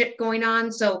ad-lib shit going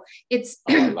on. So it's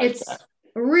it's that.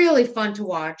 really fun to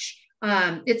watch.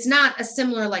 It's not a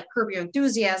similar like Curb Your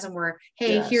Enthusiasm where,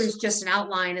 hey, here's just an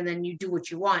outline and then you do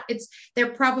what you want.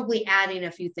 They're probably adding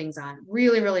a few things on.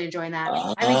 Really, really enjoying that.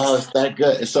 It's that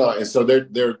good. So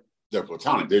they're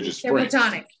platonic. They're just friends.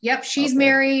 Platonic. Yep. She's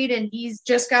married and he's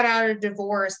just got out of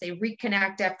divorce. They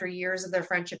reconnect after years of their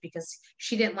friendship because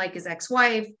she didn't like his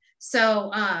ex-wife.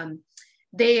 So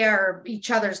they are each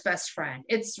other's best friend.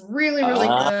 It's really, really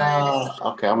good.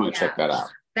 Okay, I'm gonna check that out.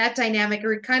 That dynamic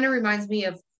kind of reminds me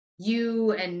of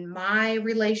you and my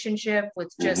relationship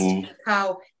with just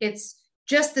how it's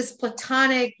just this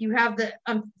platonic. You have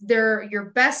they're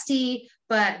your bestie,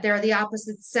 but they're the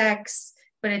opposite sex.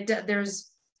 But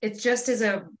it's just as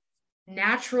a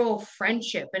natural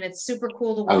friendship, and it's super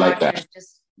cool to watch. I like that.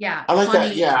 I like funny.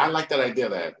 that. Yeah, I like that idea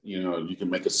that you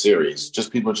can make a series,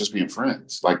 just people just being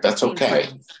friends. Like that's okay.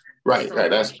 Right.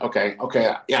 That's okay.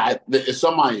 Okay. Yeah, it's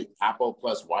on my Apple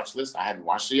Plus watch list. I haven't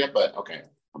watched it yet, but okay.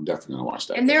 I'm definitely gonna watch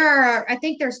that. And I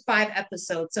think there's 5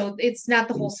 episodes, so it's not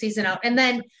the whole season out. And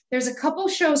then there's a couple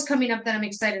shows coming up that I'm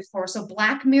excited for. So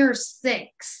Black Mirror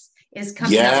 6 is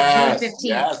coming up June 15th.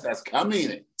 Yes, that's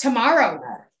coming. Tomorrow.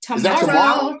 Is that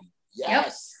tomorrow?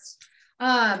 Yes.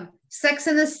 Yep. Sex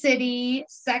and the City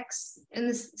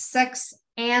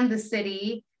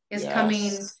is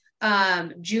coming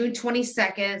June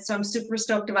 22nd. So I'm super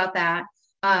stoked about that.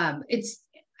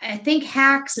 I think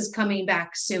Hacks is coming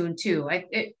back soon too.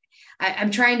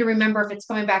 I'm trying to remember if it's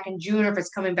coming back in June or if it's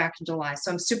coming back in July. So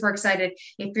I'm super excited.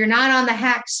 If you're not on the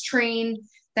Hacks train,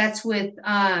 that's with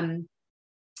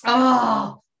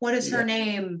what is her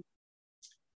name?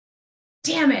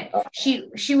 Damn it.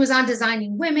 She was on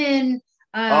Designing Women.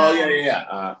 God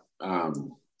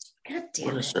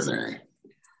damn what is her name?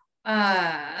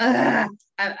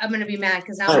 I'm gonna be mad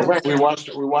because now we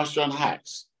watched on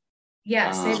Hacks.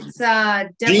 Yes, it's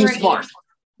Jean Smart.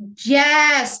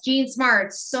 Yes, Jean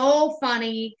Smart. So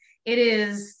funny.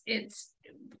 It's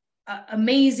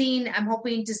amazing. I'm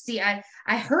hoping to see. I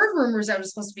heard rumors that it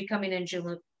was supposed to be coming in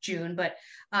June, but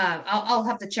I'll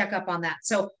have to check up on that.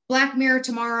 So Black Mirror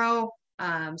tomorrow.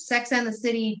 Sex and the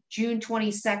City, June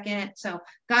 22nd. So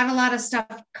got a lot of stuff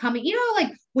coming.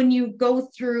 Like when you go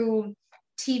through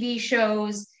TV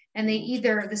shows and they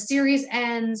either the series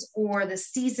ends or the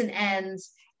season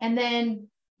ends, and then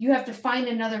you have to find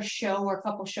another show or a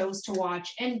couple shows to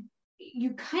watch, and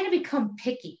you kind of become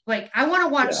picky. Like I want to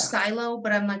watch Silo,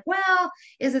 but I'm like, well,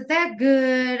 is it that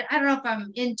good? I don't know if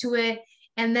I'm into it.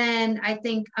 And then I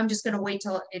think I'm just going to wait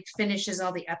till it finishes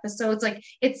all the episodes. Like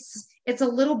it's a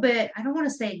little bit, I don't want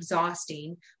to say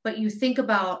exhausting, but you think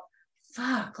about,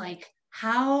 fuck, like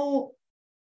how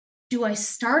do I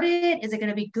start it? Is it going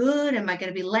to be good? Am I going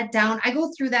to be let down? I go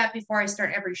through that before I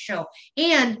start every show.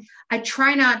 And I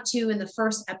try not to in the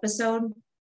first episode.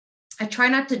 I try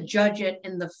not to judge it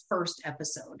in the first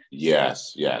episode.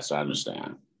 Yes, I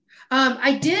understand.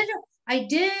 I did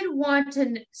want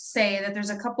to say that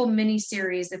there's a couple mini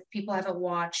series if people haven't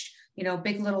watched,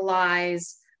 Big Little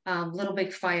Lies, Little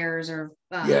Big Fires, or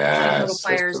Little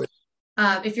Fires.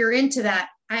 If you're into that,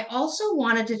 I also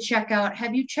wanted to check out.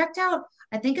 Have you checked out?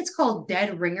 I think it's called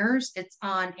Dead Ringers. It's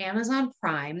on Amazon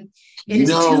Prime. It is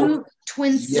 2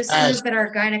 twin sisters that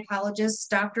are gynecologists,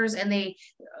 doctors, and they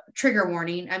trigger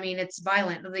warning. I mean, it's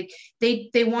violent. Like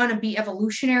they want to be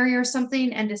evolutionary or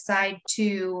something and decide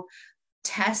to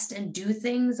test and do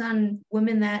things on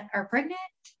women that are pregnant.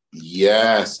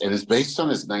 Yes, and it's based on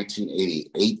this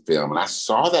 1988 film, and I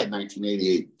saw that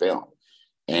 1988 film,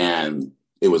 and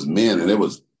it was men, and it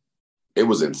was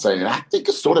insane. And I think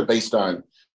it's sort of based on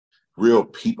real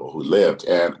people who lived.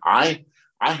 And I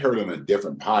heard on a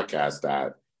different podcast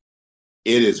that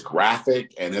It is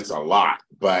graphic and it's a lot,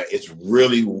 but it's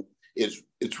really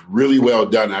well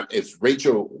done. It's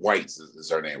Rachel Weisz is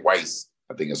her name. Weisz,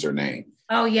 I think is her name.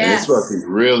 Oh, yes. And it's supposed to be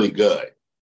really good.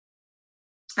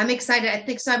 I'm excited. I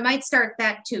think so. I might start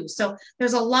that too. So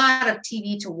there's a lot of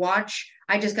TV to watch.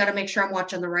 I just got to make sure I'm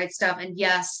watching the right stuff. And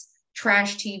yes,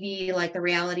 trash TV, like the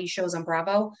reality shows on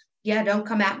Bravo. Yeah, don't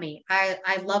come at me.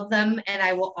 I love them and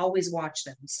I will always watch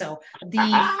them. So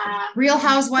the Real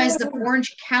Housewives of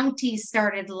Orange County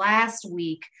started last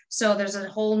week. So there's a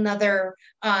whole nother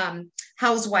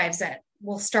Housewives that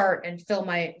will start and fill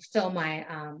my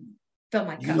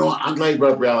cup. You know, I'm glad you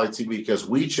brought up reality TV because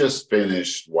we just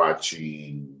finished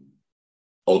watching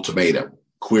Ultimatum,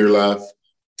 Queer Love.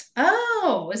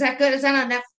 Oh, is that good? Is that on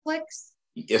Netflix?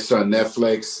 It's on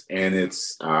Netflix, and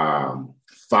it's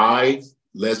 5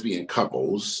 lesbian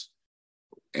couples,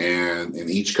 and in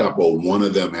each couple, one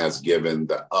of them has given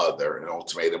the other an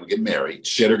ultimatum to get married,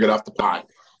 shit or get off the pot,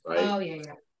 right? Oh, yeah.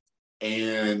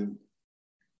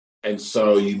 And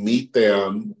so you meet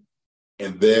them,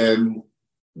 and then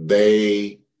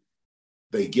they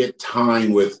get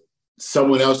time with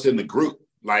someone else in the group.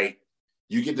 Like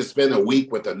you get to spend a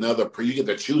week with you get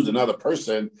to choose another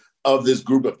person of this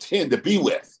group of 10 to be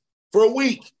with for a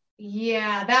week.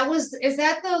 Yeah, is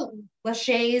that the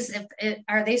Lachey's?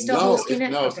 Are they still hosting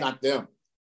it? No, it's not them.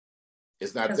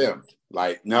 It's not them.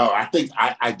 Like, no,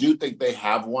 I do think they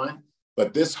have one,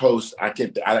 but this host, I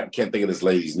can't think of this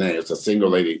lady's name. It's a single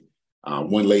lady,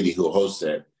 one lady who hosts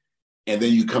it. And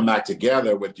then you come back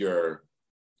together with your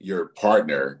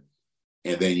partner,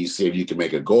 and then you see if you can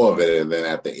make a go of it. And then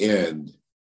at the end,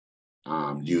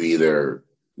 you either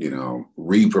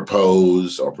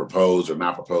re-propose or propose or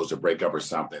not propose or break up or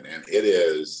something. And it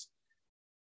is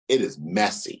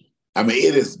messy. I mean,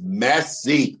 it is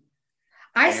messy.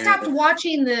 I stopped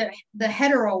watching the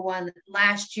hetero one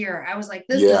last year. I was like,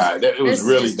 it was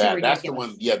really bad. That's the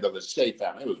one, the Lachey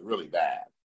family. It was really bad.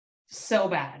 So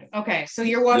bad. Okay, so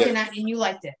you're watching that and you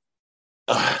liked it.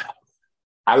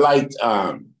 I liked.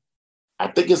 I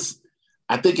think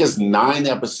it's 9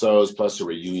 episodes plus a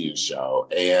reunion show,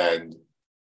 and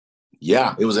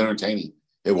yeah, it was entertaining.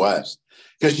 It was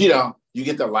because you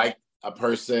get to like a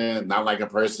person, not like a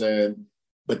person,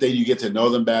 but then you get to know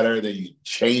them better. Then you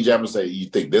change up and say you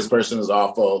think this person is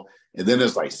awful, and then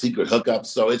there's like secret hookups.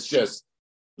 So it's just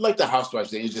like the Housewives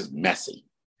thing. It's just messy.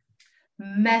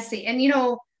 Messy, and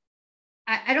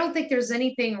I don't think there's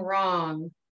anything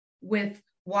wrong with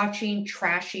watching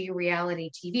trashy reality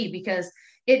TV because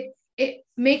it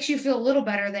makes you feel a little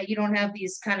better that you don't have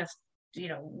these kind of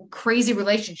crazy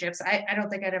relationships. I don't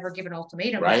think I'd ever give an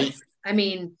ultimatum. Right. I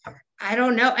mean, I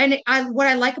don't know. And what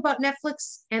I like about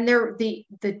Netflix and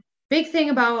the big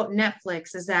thing about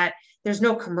Netflix is that there's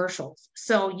no commercials.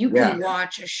 So you can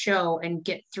watch a show and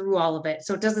get through all of it.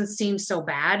 So it doesn't seem so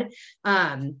bad.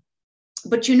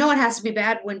 But it has to be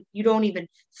bad when you don't even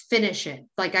finish it.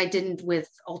 Like I didn't with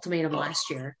Ultimatum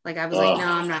last year. Like I was like, no,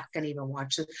 I'm not going to even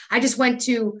watch it. I just went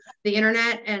to the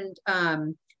internet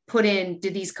and put in,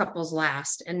 did these couples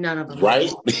last? And none of them.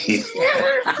 Right.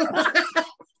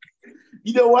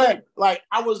 You know what? Like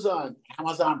I was on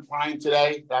Amazon Prime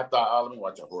today. I thought, let me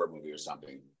watch a horror movie or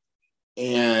something.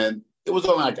 And it was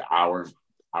only like an hour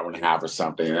and a half or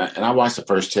something. And I watched the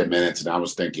first 10 minutes and I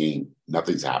was thinking,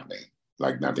 nothing's happening.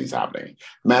 Like nothing's happening.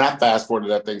 Man, I fast forwarded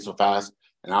that thing so fast.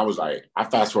 And I was like, I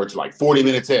fast forwarded to like 40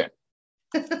 minutes in.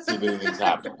 See if anything's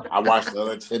happening. I watched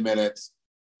another 10 minutes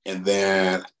and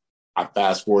then I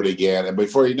fast forward again. And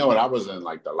before you know it, I was in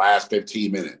like the last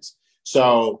 15 minutes.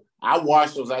 So I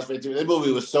watched those last 15 minutes. The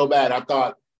movie was so bad. I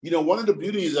thought, one of the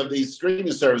beauties of these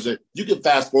streaming services, you can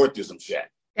fast forward through some shit.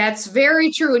 That's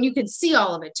very true. And you can see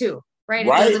all of it too. Right.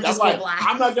 I'm like,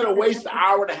 I'm not going to waste an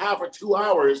hour and a half or 2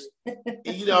 hours.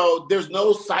 There's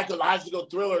no psychological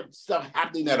thriller stuff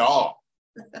happening at all.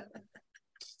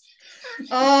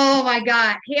 Oh my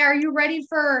God. Hey, are you ready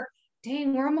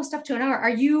dang, we're almost up to an hour. Are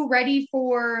you ready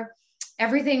for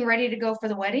everything ready to go for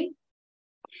the wedding?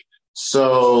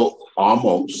 So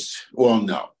almost, well,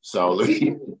 no. So let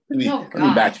me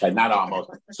backtrack, not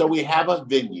almost. So we have a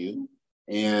venue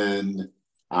and,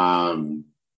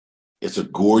 it's a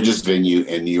gorgeous venue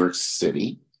in New York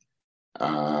City.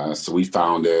 So we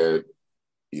found it,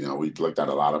 we looked at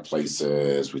a lot of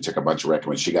places. We took a bunch of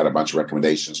recommendations. She got a bunch of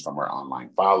recommendations from her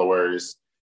online followers.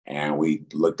 And we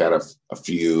looked at a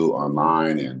few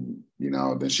online and,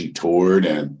 then she toured.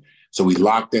 And so we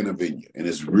locked in a venue and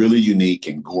it's really unique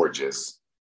and gorgeous.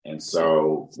 And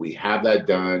so we have that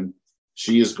done.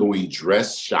 She is going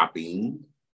dress shopping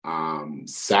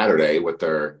Saturday with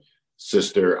her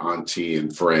sister, auntie,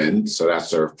 and friend. So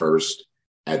that's her first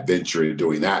adventure in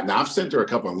doing that. Now I've sent her a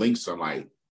couple of links on like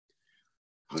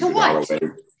To what?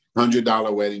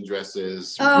 $100 wedding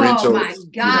dresses, oh rentals, my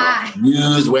God.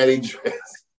 used wedding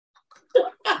dress.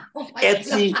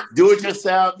 Etsy, God. do it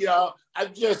yourself.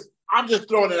 I'm just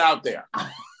throwing it out there.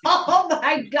 Oh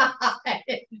my God.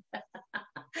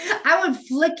 I would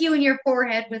flick you in your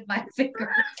forehead with my finger.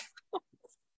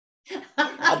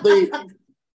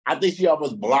 I think she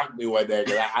almost blocked me one day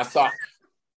because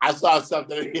I saw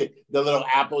something, the little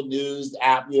Apple News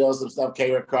app, some stuff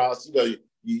came across.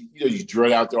 You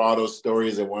drill out through all those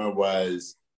stories, and one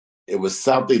it was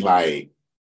something like,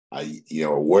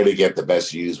 where to get the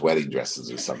best used wedding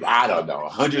dresses or something. I don't know,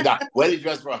 $100 wedding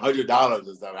dress for $100 or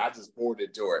something. I just forwarded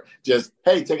it to her. Just,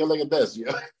 hey, take a look at this.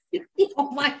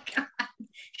 Oh my God.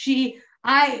 She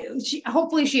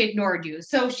hopefully she ignored you.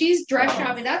 So she's dress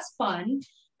shopping. That's fun.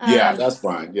 Yeah, that's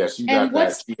fine. Yeah, she got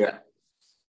that.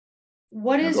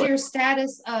 What is your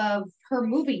status of her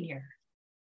moving here?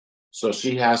 So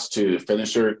she has to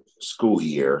finish her school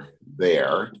year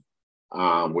there,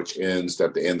 which ends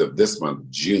at the end of this month,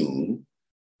 June.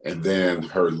 And then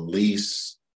her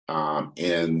lease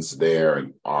ends there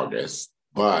in August.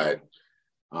 But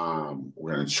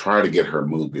we're going to try to get her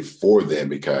moved before then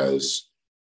because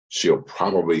she'll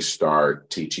probably start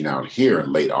teaching out here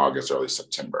in late August, early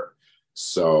September.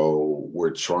 So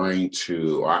we're trying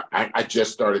to, I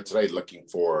just started today looking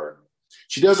for,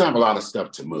 she doesn't have a lot of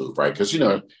stuff to move, right? Because,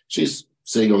 she's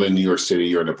single in New York City,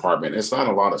 you're in an apartment. It's not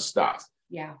a lot of stuff.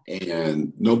 Yeah.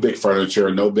 And no big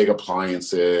furniture, no big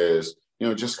appliances,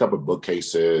 just a couple of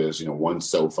bookcases, one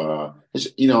sofa,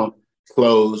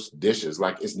 clothes, dishes.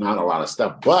 Like, it's not a lot of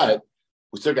stuff, but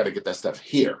we still got to get that stuff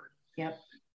here. Yep.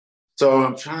 So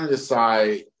I'm trying to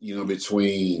decide,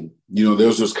 between,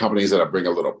 there's those companies that bring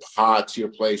a little pod to your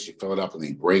place, you fill it up and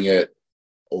they bring it,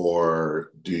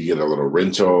 or do you get a little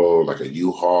rental, like a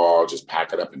U-Haul, just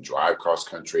pack it up and drive cross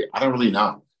country? I don't really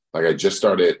know. Like, I just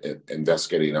started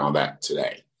investigating all that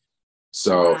today.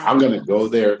 So I'm going to go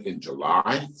there in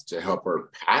July to help her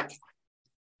pack,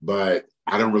 but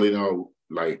I don't really know,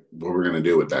 like, what we're going to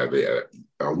do with that,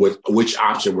 which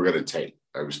option we're going to take.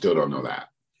 We still don't know that.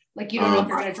 Like, you don't know if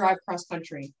you're going to drive cross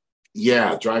country.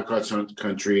 Yeah, drive cross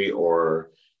country,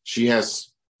 or it's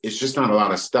just not a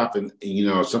lot of stuff. And,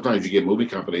 sometimes you get movie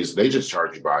companies, they just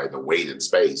charge you by the weight and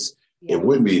space. Yeah. It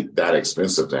wouldn't be that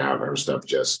expensive to have her stuff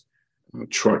just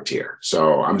trucked here.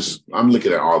 So I'm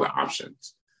looking at all the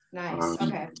options. Nice.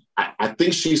 Okay. I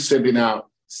think she's sending out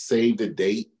save the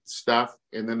date stuff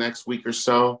in the next week or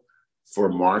so for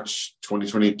March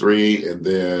 2023. And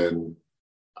then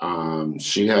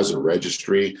she has a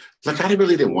registry. Like, I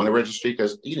really didn't want a registry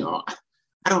because,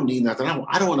 I don't need nothing.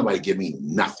 I don't want nobody to give me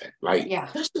nothing. Like,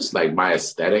 that's just like my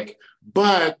aesthetic.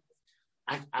 But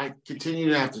I continue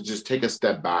to have to just take a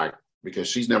step back because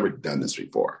she's never done this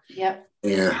before. Yep.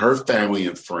 And her family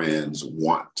and friends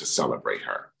want to celebrate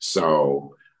her.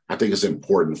 So I think it's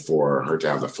important for her to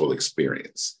have the full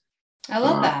experience. I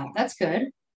love that. That's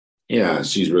good. Yeah,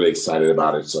 she's really excited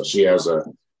about it. So she has a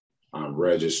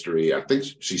registry. I think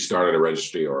she started a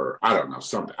registry, or I don't know,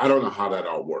 something. I don't know how that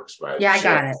all works, but yeah, I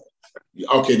got it.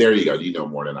 Okay, there you go. You know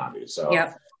more than I do. So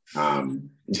yep.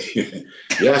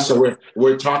 Yeah, so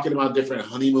we're talking about different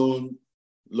honeymoon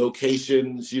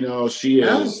locations.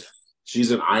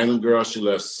 She's an island girl. She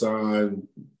loves sun,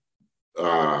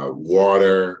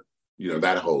 water,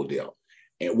 that whole deal.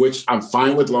 And which I'm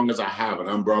fine with, long as I have an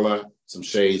umbrella, some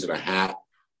shades, and a hat.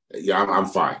 Yeah, I'm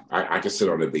fine. I can sit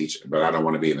on the beach, but I don't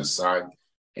want to be in the sun.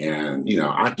 And,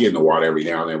 I get in the water every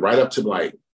now and then, right up to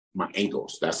like my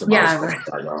ankles. That's about as far as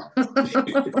I go.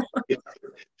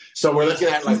 So we're looking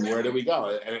at like, where do we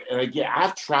go? And again,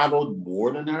 I've traveled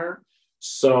more than her.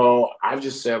 So I've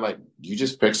just said, like, you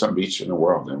just pick some beach in the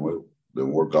world and we'll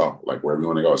go. Like, wherever you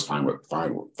want to go is fine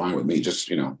with me.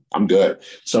 Just, I'm good.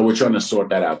 So we're trying to sort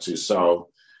that out too. So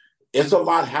it's a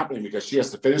lot happening because she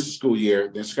has to finish the school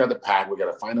year. Then she's got to pack. We got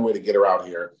to find a way to get her out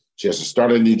here. She has to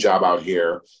start a new job out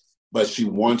here, but she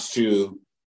wants to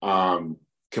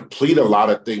complete a lot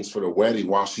of things for the wedding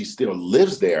while she still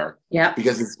lives there. Yeah,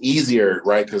 because it's easier,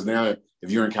 right? Because now if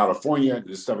you're in California,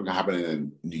 this stuff is gonna happen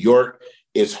in New York.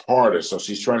 It's harder. So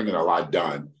she's trying to get a lot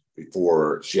done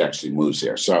before she actually moves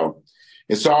here. So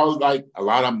it's all like a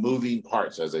lot of moving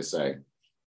parts, as they say.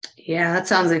 Yeah, that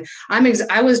sounds like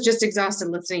I was just exhausted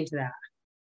listening to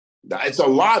that. It's a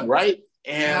lot, right?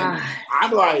 And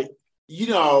I'm like,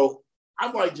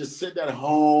 just sitting at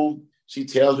home. She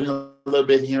tells me a little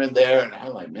bit here and there, and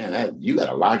I'm like, man, you got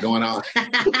a lot going on.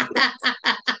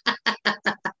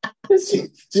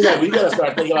 She's like, we got to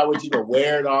start thinking about what you can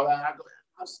wear and all that.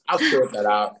 I'll sort that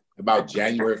out about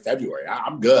January, February.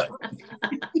 I'm good.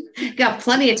 Got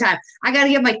plenty of time. I got to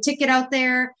get my ticket out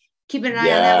there. keeping an eye on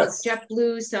that with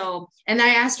JetBlue. So, and I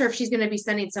asked her if she's going to be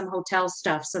sending some hotel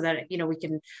stuff so that,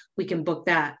 we can book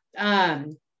that.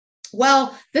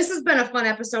 Well, this has been a fun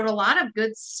episode. A lot of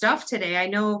good stuff today. I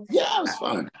know. Yeah, it was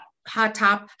fun. Hot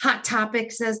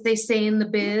topics, as they say in the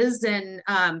biz.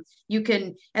 And you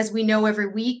can, as we know, every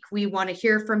week we want to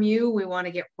hear from you. We want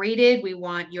to get rated.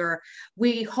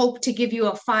 We hope to give you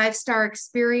a 5-star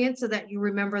experience so that you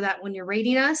remember that when you're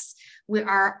rating us.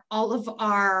 All of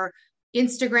our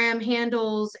Instagram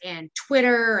handles and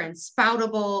Twitter and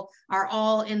Spoutable are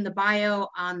all in the bio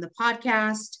on the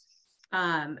podcast.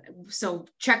 So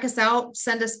check us out,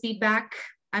 send us feedback.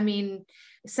 I mean,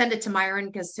 send it to Myron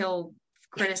because he'll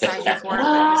criticize you for it,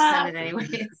 but just send it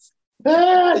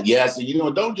anyways. Yes,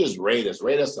 and don't just rate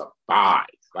us a 5.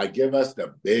 Like, give us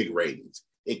the big ratings.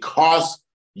 It costs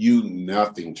you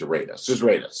nothing to rate us. Just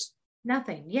rate us.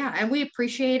 Nothing. Yeah. And we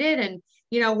appreciate it. And,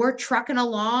 we're trucking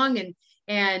along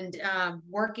and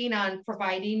working on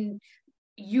providing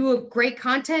you a great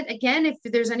content. Again, if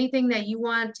there's anything that you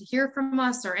want to hear from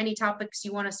us or any topics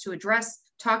you want us to address,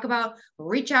 talk about,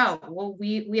 reach out. Well,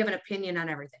 we have an opinion on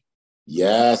everything.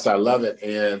 Yes, I love it.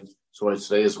 And so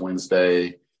today is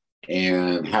Wednesday,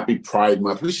 and happy Pride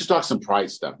Month. We should talk some Pride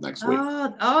stuff next week.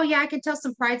 Oh yeah, I can tell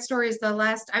some Pride stories.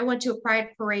 I went to a Pride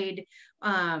parade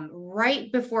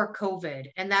right before COVID,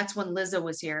 and that's when Lizzo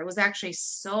was here. It was actually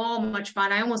so much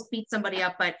fun. I almost beat somebody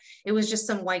up, but it was just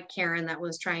some white Karen that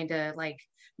was trying to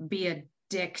be a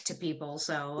dick to people.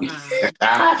 So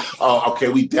okay,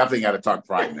 we definitely got to talk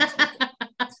Pride next week.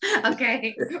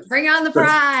 Okay, bring on the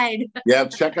Pride. Yeah,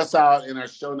 check us out in our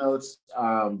show notes.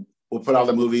 We'll put all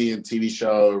the movie and TV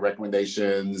show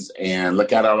recommendations, and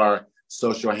look at all our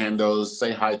social handles.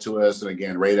 Say hi to us, and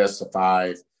again, rate us a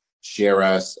 5, share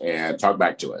us, and talk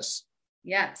back to us.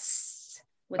 Yes.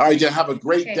 All right, Jen, have a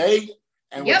great day,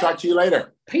 and we'll talk to you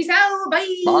later. Peace out. Bye.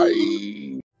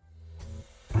 Bye.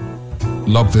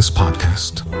 Love this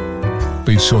podcast?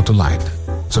 Be sure to like,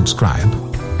 subscribe,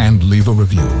 and leave a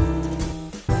review.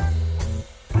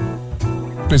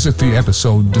 Visit the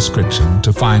episode description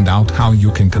to find out how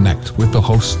you can connect with the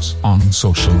hosts on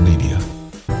social media.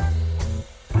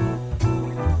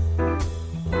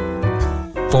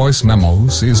 Voice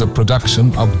Memos is a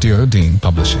production of Dear Dean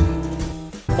Publishing.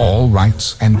 All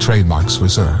rights and trademarks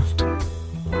reserved.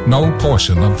 No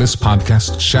portion of this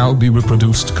podcast shall be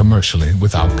reproduced commercially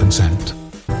without consent.